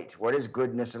right? What is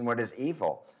goodness and what is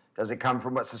evil? Does it come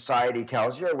from what society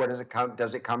tells you, or does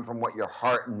it come from what your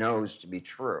heart knows to be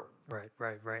true?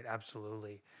 Right.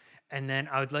 Absolutely. And then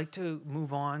I would like to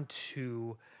move on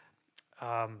to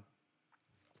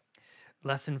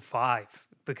lesson 5,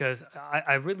 because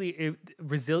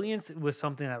resilience was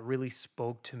something that really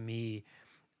spoke to me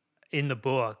in the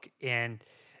book. And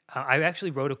I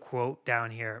actually wrote a quote down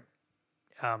here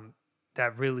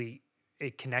that really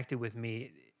it connected with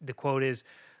me. The quote is,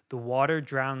 "The water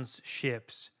drowns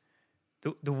ships.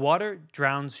 The water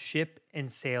drowns ship and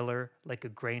sailor like a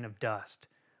grain of dust.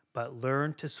 But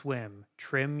learn to swim,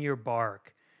 trim your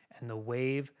bark, and the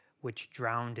wave which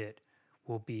drowned it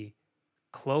will be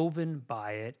cloven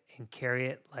by it and carry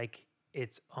it like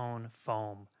its own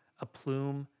foam, a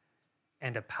plume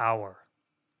and a power."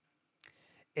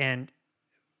 And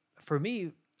for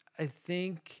me, I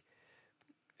think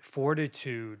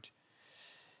fortitude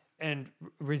and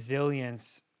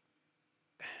resilience,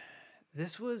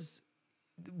 this was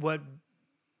what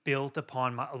built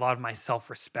upon a lot of my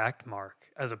self-respect,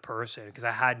 Mark, as a person, because I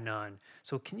had none.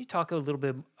 So can you talk a little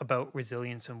bit about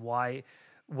resilience, and why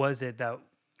was it that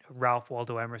Ralph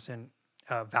Waldo Emerson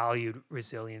valued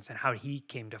resilience, and how he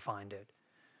came to find it?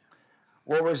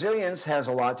 Well, resilience has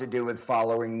a lot to do with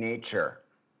following nature.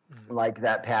 Like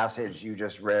that passage you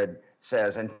just read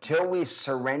says, until we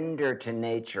surrender to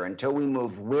nature, until we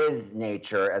move with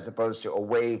nature as opposed to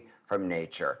away from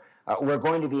nature, we're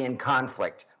going to be in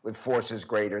conflict with forces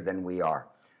greater than we are.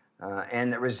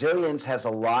 And that resilience has a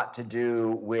lot to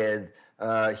do with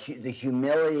the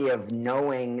humility of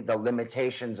knowing the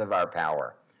limitations of our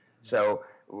power. So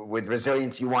with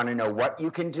resilience, you want to know what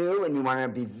you can do, and you want to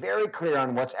be very clear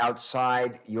on what's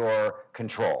outside your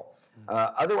control.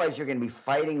 Otherwise, you're going to be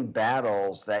fighting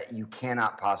battles that you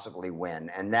cannot possibly win.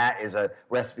 And that is a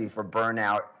recipe for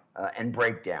burnout and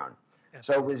breakdown.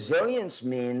 So resilience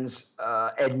means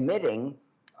admitting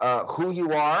who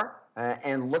you are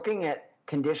and looking at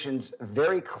conditions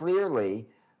very clearly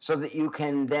so that you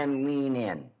can then lean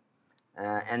in.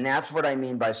 And that's what I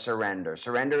mean by surrender.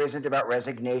 Surrender isn't about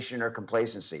resignation or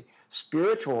complacency.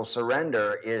 Spiritual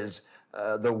surrender is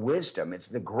the wisdom, it's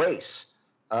the grace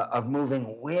of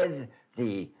moving with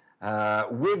the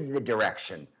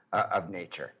direction of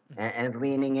nature and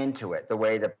leaning into it, the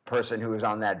way the person who is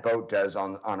on that boat does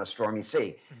on a stormy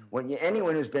sea.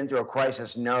 Anyone who's been through a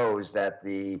crisis knows that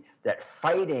that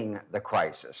fighting the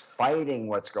crisis, fighting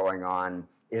what's going on,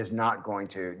 is not going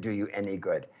to do you any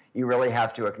good. You really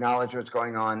have to acknowledge what's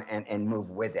going on and move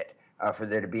with it for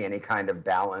there to be any kind of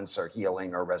balance or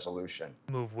healing or resolution.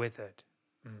 Move with it.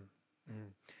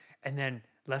 And then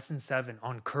lesson 7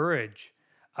 on courage.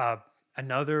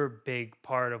 Another big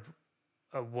part of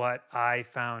what I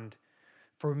found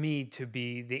for me to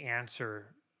be the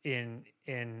answer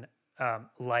in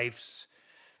life's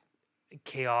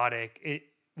chaotic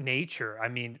nature. I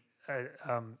mean,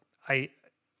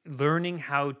 learning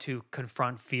how to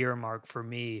confront fear, Mark, for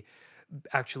me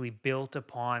actually built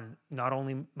upon not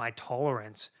only my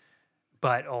tolerance,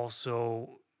 but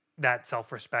also that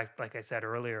self-respect, like I said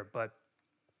earlier. But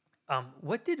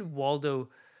what did Waldo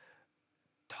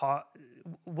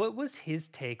what was his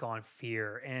take on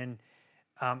fear, and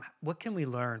what can we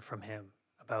learn from him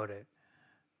about it?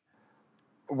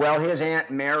 Well, his Aunt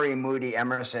Mary Moody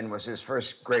Emerson was his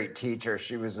first great teacher.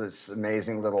 She was this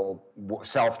amazing little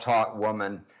self-taught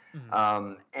woman.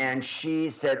 And she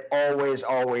said, always,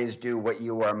 always do what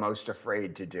you are most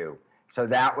afraid to do. So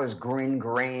that was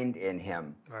ingrained in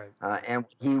him. Right. And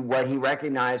what he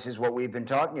recognized is what we've been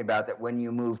talking about, that when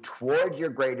you move toward your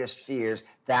greatest fears,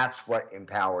 that's what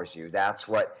empowers you. That's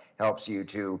what helps you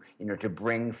to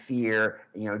bring fear,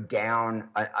 down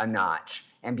a notch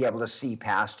and be able to see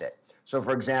past it. So,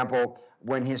 for example,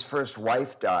 when his first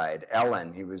wife died,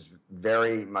 Ellen, he was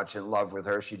very much in love with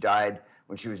her. She died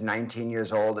when she was 19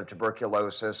 years old of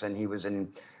tuberculosis, and he was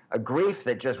in a grief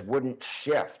that just wouldn't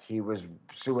shift. He was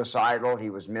suicidal. He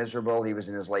was miserable. He was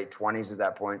in his late 20s at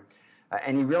that point.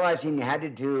 And he realized he had to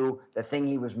do the thing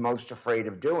he was most afraid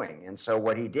of doing. And so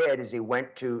what he did is he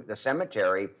went to the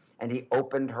cemetery and he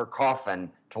opened her coffin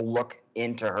to look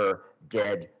into her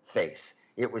dead face.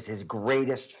 It was his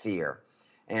greatest fear.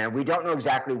 And we don't know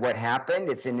exactly what happened.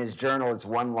 It's in his journal. It's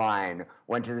one line.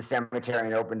 Went to the cemetery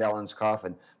and opened Ellen's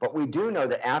coffin. But we do know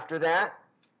that after that,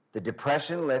 the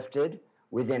depression lifted.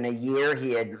 Within a year,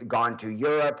 he had gone to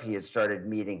Europe. He had started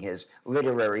meeting his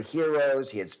literary heroes.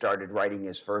 He had started writing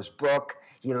his first book.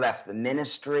 He left the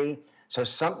ministry. So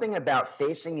something about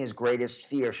facing his greatest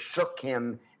fear shook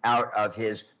him out of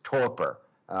his torpor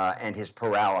and his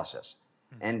paralysis.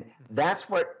 And that's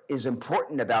what is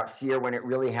important about fear when it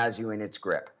really has you in its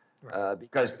grip. Right.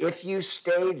 Because if you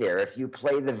stay there, if you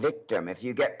play the victim, if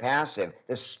you get passive,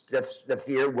 the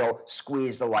fear will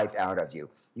squeeze the life out of you.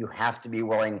 You have to be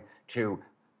willing to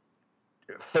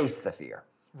face the fear.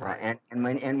 Right. And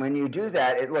when you do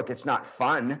that, it's not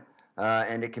fun,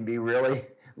 and it can be really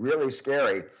really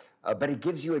scary, but it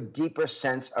gives you a deeper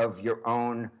sense of your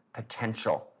own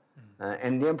potential.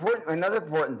 And another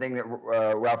important thing that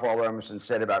Ralph Waldo Emerson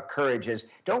said about courage is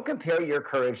don't compare your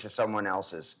courage to someone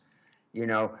else's.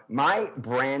 My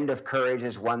brand of courage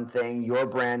is one thing, your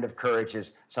brand of courage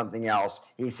is something else.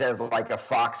 He says, like a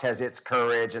fox has its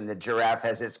courage and the giraffe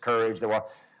has its courage.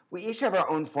 We each have our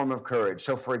own form of courage.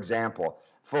 So, for example,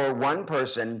 for one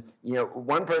person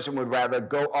would rather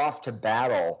go off to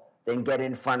battle than get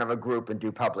in front of a group and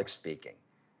do public speaking.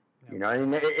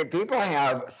 And people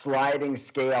have sliding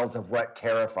scales of what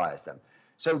terrifies them.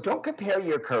 So don't compare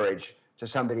your courage to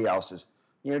somebody else's.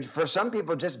 For some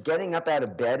people, just getting up out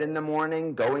of bed in the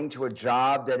morning, going to a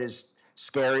job that is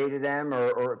scary to them,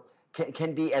 or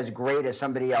can be as great as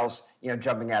somebody else,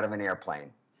 jumping out of an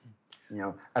airplane.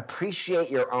 Appreciate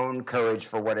your own courage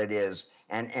for what it is,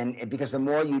 and because the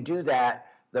more you do that,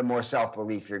 the more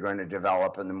self-belief you're going to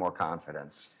develop and the more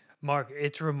confidence. Mark,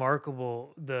 it's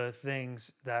remarkable the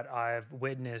things that I've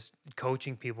witnessed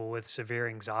coaching people with severe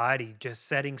anxiety, just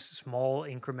setting small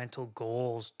incremental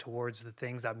goals towards the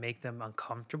things that make them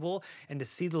uncomfortable, and to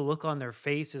see the look on their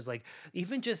faces, like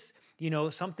even just,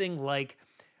 something like,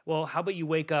 well, how about you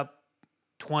wake up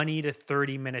 20 to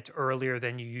 30 minutes earlier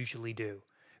than you usually do?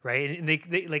 Right. And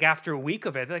they like after a week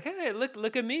of it, they're like, hey,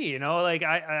 look at me, like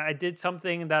I did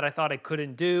something that I thought I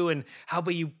couldn't do. And how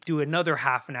about you do another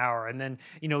half an hour? And then,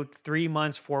 3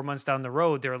 months, 4 months down the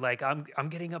road, they're like, I'm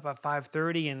getting up at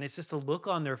 5:30, and it's just a look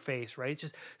on their face, right? It's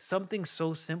just something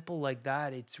so simple like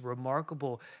that. It's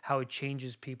remarkable how it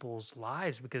changes people's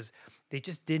lives because they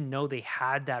just didn't know they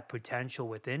had that potential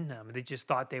within them. They just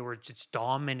thought they were just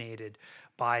dominated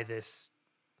by this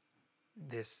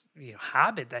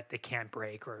habit that they can't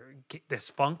break, or this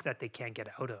funk that they can't get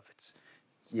out of. It's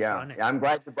stunning. I'm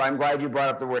glad you brought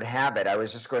up the word habit. I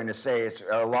was just going to say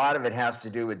a lot of it has to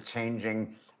do with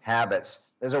changing habits.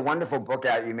 There's a wonderful book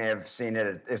out, you may have seen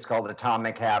it. It's called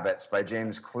Atomic Habits by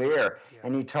James Clear,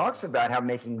 and he talks about how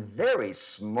making very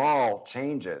small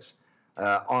changes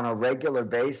on a regular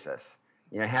basis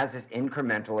has this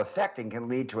incremental effect and can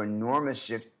lead to enormous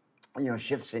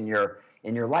shifts in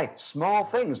your life. Small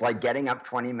things like getting up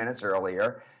 20 minutes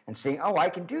earlier and seeing, oh, I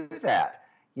can do that.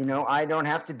 I don't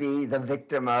have to be the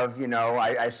victim of,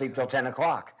 I sleep till 10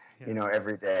 o'clock,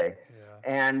 every day.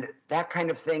 And that kind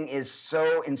of thing is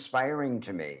so inspiring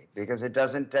to me because they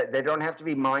don't have to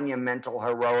be monumental,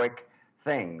 heroic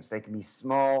things. They can be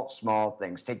small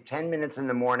things. Take 10 minutes in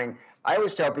the morning. I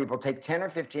always tell people, take 10 or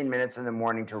 15 minutes in the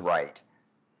morning to write.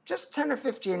 Just 10 or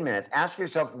 15 minutes. Ask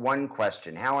yourself one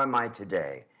question. How am I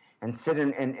today? And sit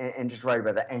and just write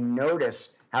about that and notice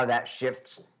how that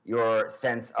shifts your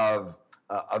sense of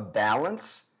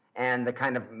balance and the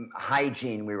kind of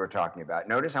hygiene we were talking about.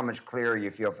 Notice how much clearer you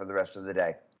feel for the rest of the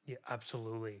day. Yeah,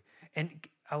 absolutely. And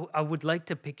I would like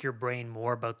to pick your brain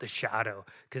more about the shadow,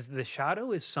 because the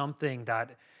shadow is something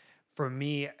that for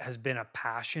me has been a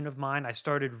passion of mine. I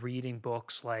started reading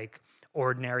books like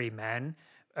Ordinary Men,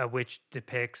 which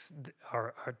depicts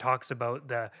or talks about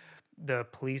the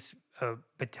police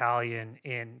battalion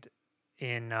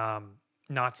in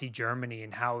Nazi Germany,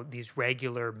 and how these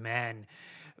regular men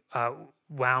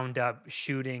wound up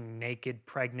shooting naked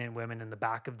pregnant women in the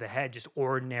back of the head, just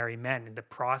ordinary men. And the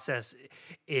process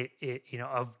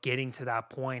of getting to that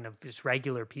point of just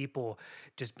regular people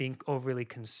just being overly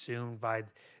consumed by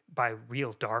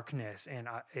real darkness. And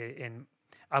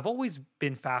I've always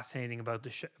been fascinated about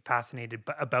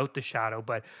the shadow,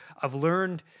 but I've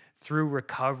learned through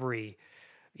recovery,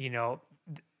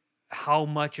 how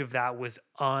much of that was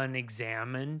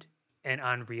unexamined and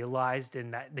unrealized,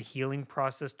 and that the healing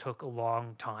process took a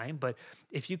long time. But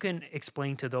if you can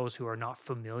explain to those who are not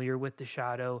familiar with the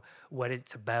shadow what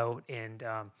it's about, and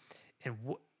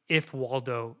if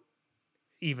Waldo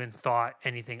even thought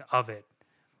anything of it.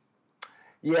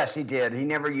 Yes, he did. He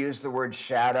never used the word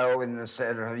shadow in the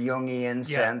sort of Jungian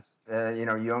sense.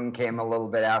 Jung came a little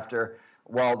bit after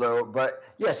Waldo, but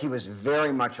yes, he was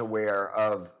very much aware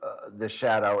of the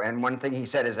shadow. And one thing he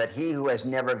said is that he who has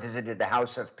never visited the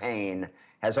house of pain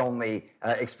has only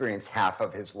experienced half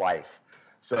of his life.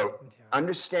 So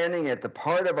understanding it, the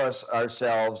part of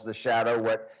ourselves, the shadow,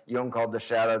 what Jung called the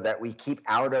shadow, that we keep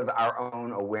out of our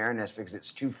own awareness because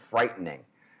it's too frightening.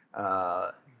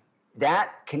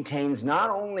 That contains not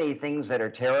only things that are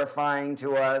terrifying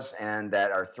to us and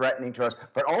that are threatening to us,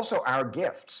 but also our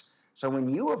gifts. So when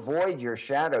you avoid your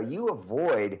shadow, you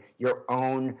avoid your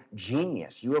own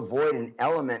genius. You avoid an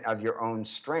element of your own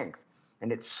strength.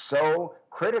 And it's so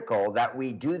critical that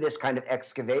we do this kind of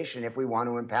excavation if we want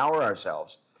to empower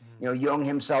ourselves. Jung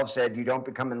himself said, you don't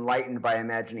become enlightened by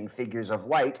imagining figures of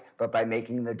light, but by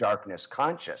making the darkness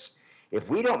conscious. If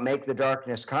we don't make the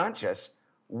darkness conscious,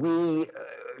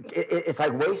 it's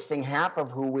like wasting half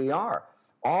of who we are.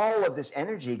 All of this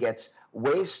energy gets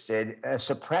wasted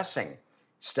suppressing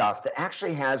stuff that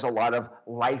actually has a lot of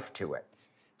life to it.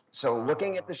 So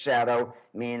looking at the shadow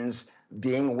means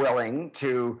being willing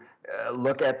to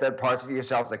look at the parts of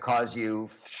yourself that cause you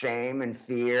shame and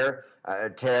fear,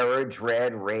 terror,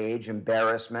 dread, rage,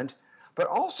 embarrassment, but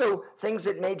also things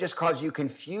that may just cause you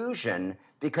confusion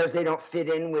because they don't fit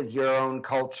in with your own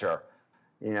culture.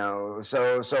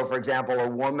 So for example, a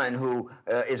woman who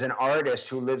is an artist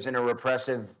who lives in a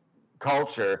repressive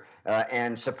culture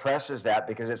and suppresses that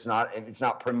because it's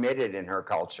not permitted in her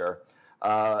culture,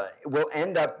 will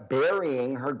end up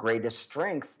burying her greatest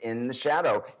strength in the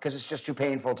shadow because it's just too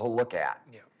painful to look at.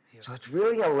 Yeah. So it's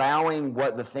really allowing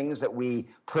the things that we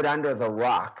put under the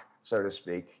rock, so to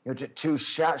speak, to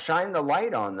shine the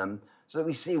light on them so that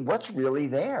we see what's really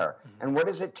there and what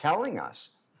is it telling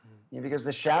us. Because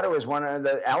the shadow is one of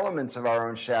the elements of our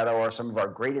own shadow, are some of our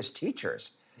greatest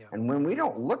teachers. Yeah. And when we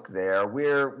don't look there, we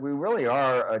really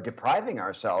are depriving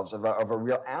ourselves of a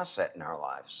real asset in our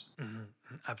lives. Mm-hmm.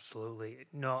 Absolutely.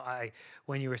 No,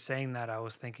 when you were saying that, I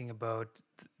was thinking about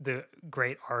the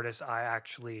great artists I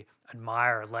actually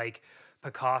admire, like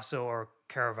Picasso or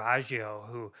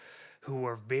Caravaggio, who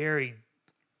were very,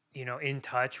 in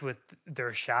touch with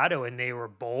their shadow, and they were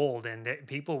bold, and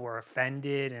people were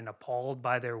offended and appalled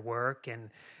by their work,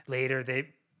 and later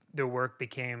their work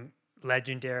became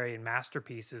legendary and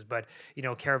masterpieces. But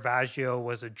Caravaggio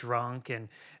was a drunk, and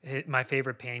my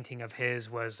favorite painting of his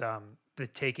was the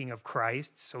Taking of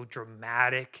Christ, so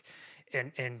dramatic,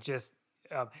 and just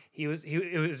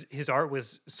his art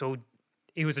was so,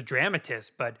 he was a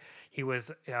dramatist, but he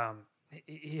was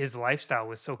his lifestyle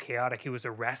was so chaotic. He was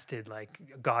arrested, like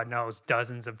God knows,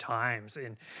 dozens of times,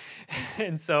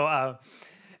 and so I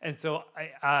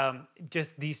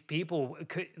just these people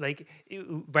could, like,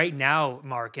 right now,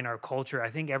 Mark, in our culture, I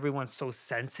think everyone's so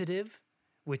sensitive,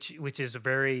 which is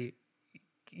very,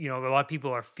 a lot of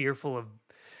people are fearful of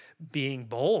being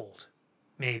bold,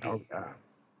 maybe.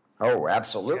 Oh,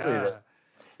 absolutely. Yeah.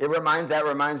 That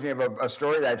reminds me of a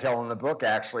story that I tell in the book,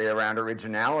 actually, around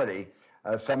originality.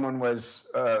 Someone was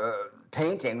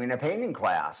painting in a painting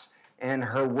class, and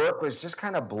her work was just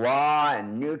kind of blah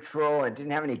and neutral and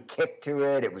didn't have any kick to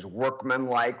it. It was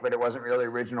workmanlike, but it wasn't really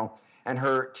original. And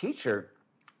her teacher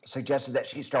suggested that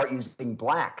she start using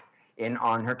black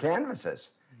on her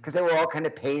canvases because they were all kind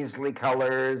of paisley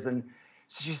colors. And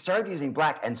so she started using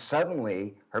black, and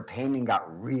suddenly her painting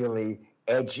got really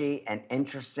edgy and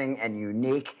interesting and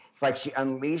unique. It's like she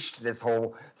unleashed this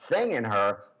whole thing in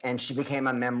her, and she became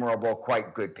a memorable,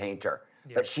 quite good painter.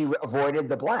 Yeah. But she avoided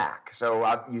the black.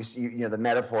 So you see, the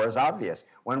metaphor is obvious.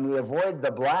 When we avoid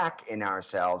the black in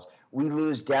ourselves, we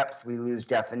lose depth, we lose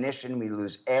definition, we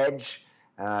lose edge,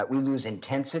 we lose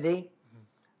intensity.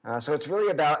 So it's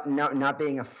really about not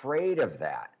being afraid of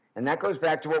that. And that goes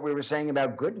back to what we were saying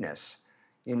about goodness.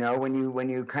 When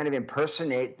you kind of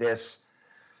impersonate this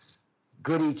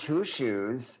goody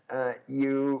two-shoes,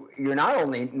 you're not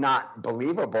only not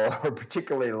believable or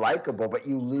particularly likable, but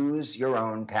you lose your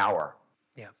own power.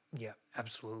 Yeah,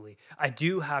 absolutely. I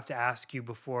do have to ask you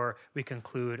before we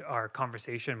conclude our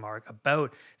conversation, Mark,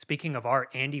 about, speaking of art,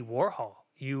 Andy Warhol.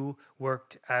 You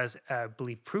worked as, I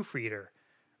believe, proofreader,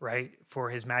 right, for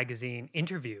his magazine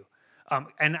Interview.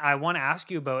 And I want to ask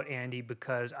you about Andy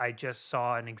because I just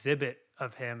saw an exhibit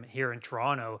of him here in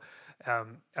Toronto,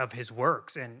 of his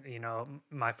works. And,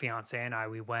 my fiance and I,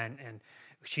 we went, and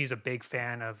she's a big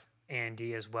fan of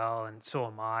Andy as well. And so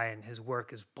am I. And his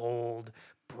work is bold,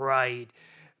 bright.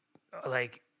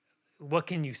 Like, what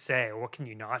can you say or what can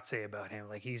you not say about him?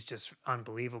 Like, he's just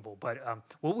unbelievable. But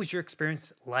what was your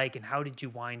experience like, and how did you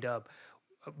wind up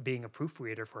being a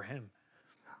proofreader for him?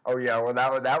 Oh, yeah. Well,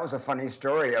 that was a funny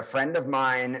story. A friend of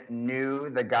mine knew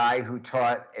the guy who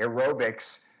taught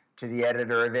aerobics to the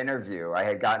editor of Interview. I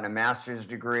had gotten a master's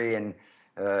degree in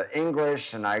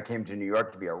English, and I came to New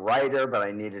York to be a writer, but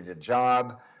I needed a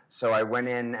job. So I went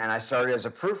in and I started as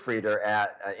a proofreader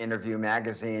at Interview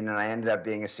magazine, and I ended up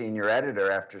being a senior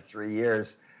editor after 3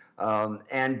 years.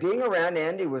 And being around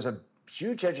Andy was a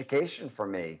huge education for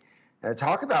me.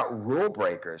 Talk about rule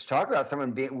breakers. Talk about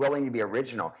someone being willing to be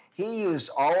original. He used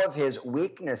all of his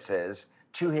weaknesses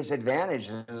to his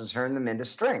advantages and turned them into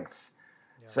strengths.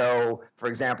 Yeah. So, for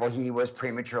example, he was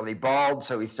prematurely bald,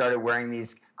 so he started wearing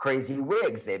these crazy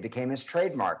wigs. They became his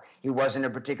trademark. He wasn't a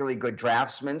particularly good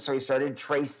draftsman, so he started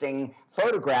tracing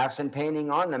photographs and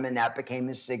painting on them, and that became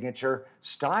his signature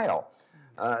style.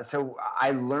 So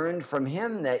I learned from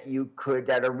him that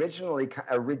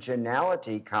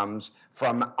originality comes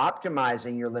from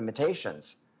optimizing your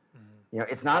limitations.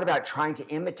 It's not about trying to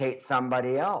imitate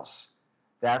somebody else.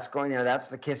 That's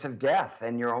the kiss of death,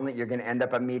 and you're going to end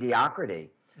up a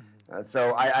mediocrity.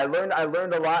 So I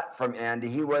learned a lot from Andy.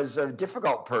 He was a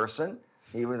difficult person.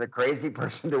 He was a crazy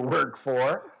person to work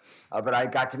for, but I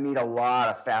got to meet a lot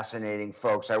of fascinating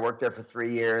folks. I worked there for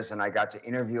 3 years, and I got to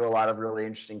interview a lot of really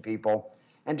interesting people,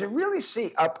 and to really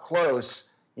see up close,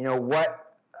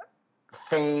 what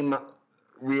fame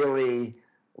really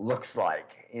looks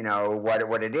like.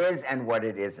 What it is and what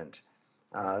it isn't.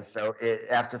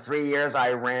 After 3 years,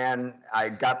 I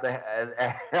got the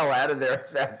hell out of there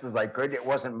as fast as I could. It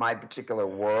wasn't my particular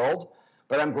world,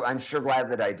 but I'm sure glad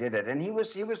that I did it. And he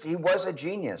was a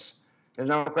genius. There's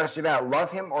no question about it.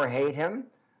 Love him or hate him,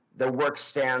 the work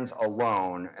stands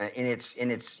alone in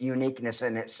its uniqueness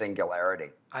and its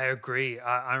singularity. I agree.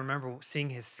 I remember seeing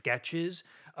his sketches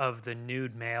of the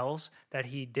nude males that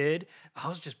he did. I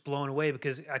was just blown away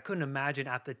because I couldn't imagine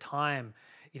at the time,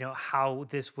 how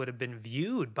this would have been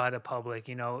viewed by the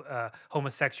public.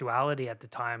 Homosexuality at the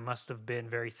time must have been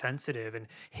very sensitive, and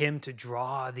him to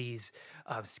draw these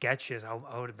sketches, I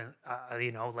would have been,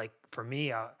 like for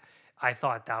me, I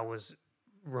thought that was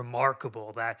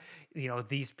remarkable that,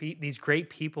 these great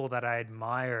people that I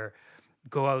admire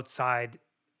go outside.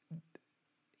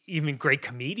 Even great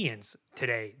comedians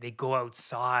today, they go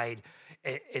outside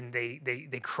and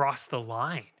they cross the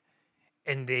line,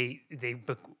 and they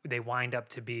wind up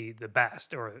to be the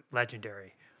best or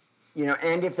legendary.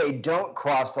 And if they don't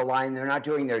cross the line, they're not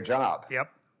doing their job. Yep.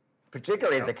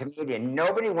 Particularly as a comedian,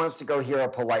 nobody wants to go hear a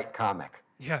polite comic.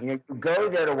 Yeah. You go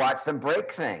there to watch them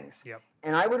break things. Yep.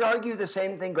 And I would argue the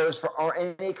same thing goes for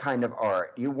any kind of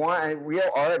art. You want a real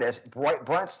artist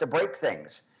wants to break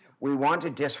things. We want to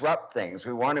disrupt things.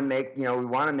 We want to make,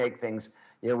 things,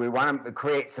 we want to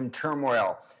create some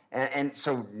turmoil. And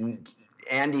so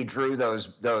Andy drew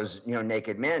those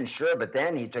naked men, sure, but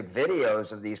then he took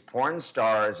videos of these porn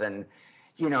stars and,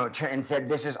 and said,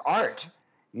 this is art,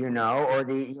 or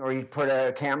he put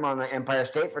a camera on the Empire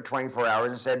State for 24 hours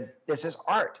and said, this is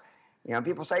art.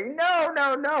 People say,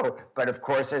 no. But of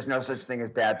course, there's no such thing as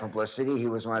bad publicity. He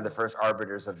was one of the first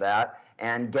arbiters of that.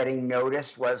 And getting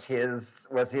noticed was his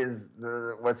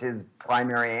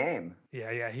primary aim.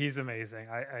 Yeah, he's amazing.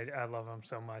 I love him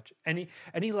so much.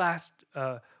 Any last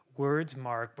words,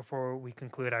 Mark, before we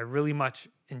conclude? I really much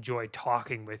enjoyed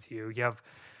talking with you. You have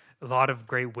a lot of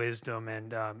great wisdom,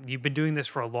 and you've been doing this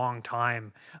for a long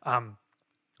time.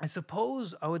 I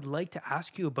suppose I would like to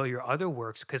ask you about your other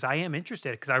works, because I am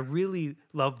interested, because I really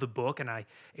love the book, and I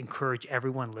encourage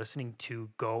everyone listening to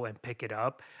go and pick it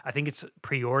up. I think it's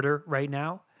pre-order right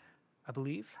now, I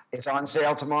believe. It's on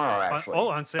sale tomorrow, actually.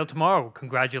 On sale tomorrow.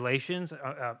 Congratulations.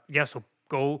 So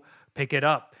go pick it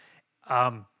up.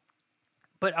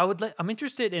 But I'm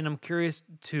interested, and I'm curious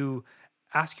to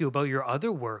ask you about your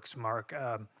other works, Mark.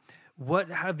 What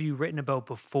have you written about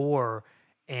before?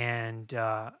 And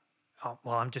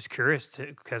I'm just curious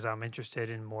because I'm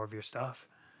interested in more of your stuff.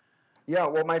 Yeah,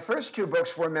 well, my first 2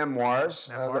 books were memoirs.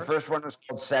 The first one was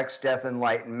called Sex, Death,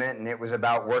 Enlightenment, and it was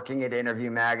about working at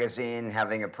Interview Magazine,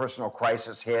 having a personal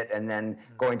crisis hit, and then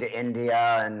going to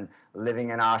India and living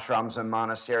in ashrams and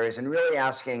monasteries, and really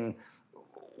asking,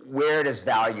 where does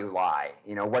value lie?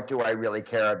 What do I really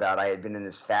care about? I had been in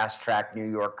this fast-track New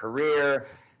York career,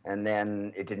 and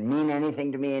then it didn't mean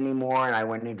anything to me anymore, and I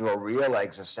went into a real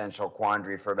existential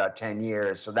quandary for about 10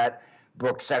 years. So that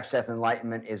book, Sex, Death,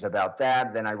 Enlightenment, is about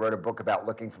that. Then I wrote a book about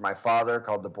looking for my father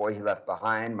called The Boy He Left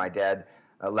Behind. My dad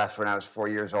left when I was 4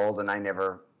 years old, and I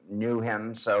never knew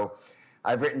him. So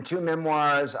I've written 2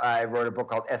 memoirs. I wrote a book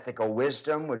called Ethical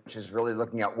Wisdom, which is really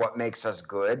looking at what makes us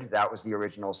good. That was the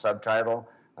original subtitle,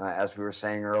 as we were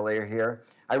saying earlier here.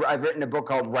 I've written a book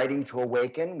called Writing to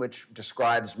Awaken, which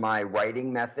describes my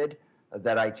writing method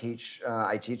that I teach.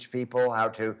 I teach people how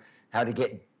to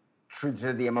get true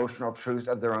to the emotional truth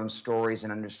of their own stories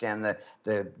and understand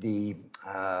the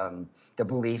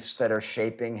beliefs that are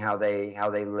shaping how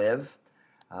they live.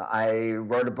 I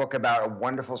wrote a book about a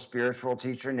wonderful spiritual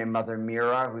teacher named Mother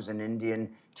Meera, who's an Indian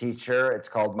teacher. It's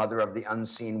called Mother of the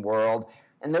Unseen World.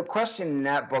 And the question in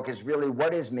that book is really,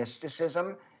 what is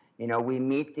mysticism? We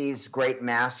meet these great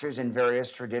masters in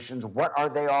various traditions. What are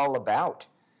they all about?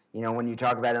 When you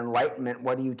talk about enlightenment,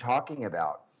 what are you talking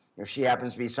about? She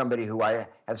happens to be somebody who I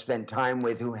have spent time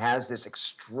with who has this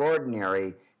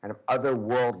extraordinary kind of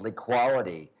otherworldly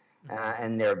quality.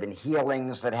 And there have been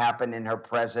healings that happen in her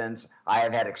presence. I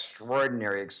have had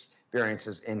extraordinary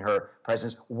experiences in her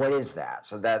presence. What is that?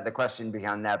 So that the question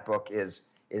behind that book is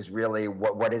really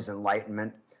what is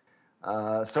enlightenment?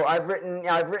 So I've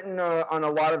written on a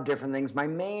lot of different things.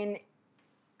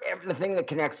 The thing that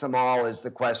connects them all is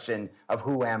the question of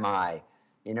who am I?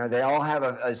 They all have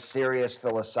a serious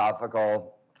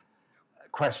philosophical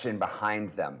question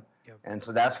behind them. Yep. And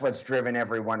so that's what's driven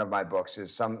every one of my books,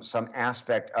 is some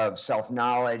aspect of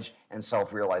self-knowledge and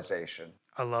self-realization.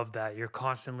 I love that. You're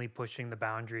constantly pushing the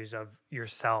boundaries of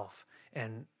yourself,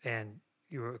 and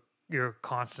you're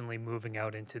constantly moving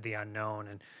out into the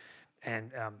unknown,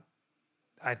 and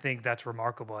I think that's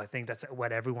remarkable. I think that's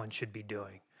what everyone should be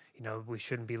doing. We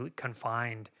shouldn't be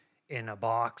confined in a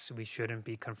box. We shouldn't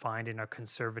be confined in a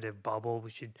conservative bubble.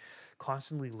 We should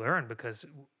constantly learn, because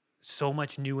so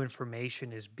much new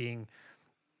information is being,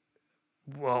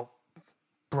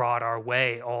 brought our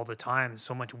way all the time.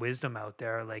 So much wisdom out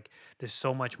there. Like, there's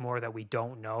so much more that we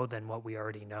don't know than what we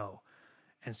already know.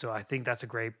 And so I think that's a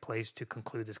great place to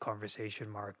conclude this conversation,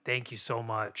 Mark. Thank you so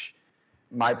much.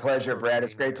 My pleasure, Brad.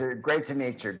 It's great to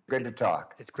meet you. Good to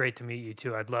talk. It's great to meet you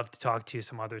too. I'd love to talk to you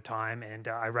some other time. And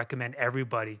I recommend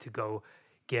everybody to go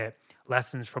get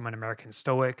Lessons from an American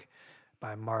Stoic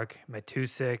by Mark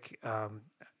Matousek.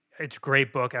 It's a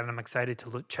great book, and I'm excited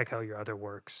to check out your other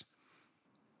works.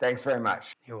 Thanks very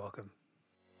much. You're welcome.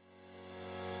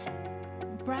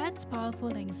 Brad's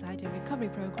Powerful Anxiety Recovery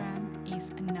Program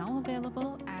is now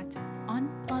available at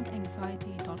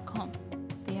unpluganxiety.com.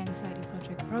 The Anxiety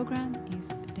Project program is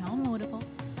downloadable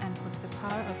and puts the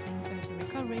power of anxiety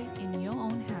recovery in your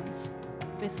own hands.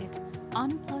 Visit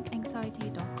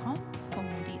unpluganxiety.com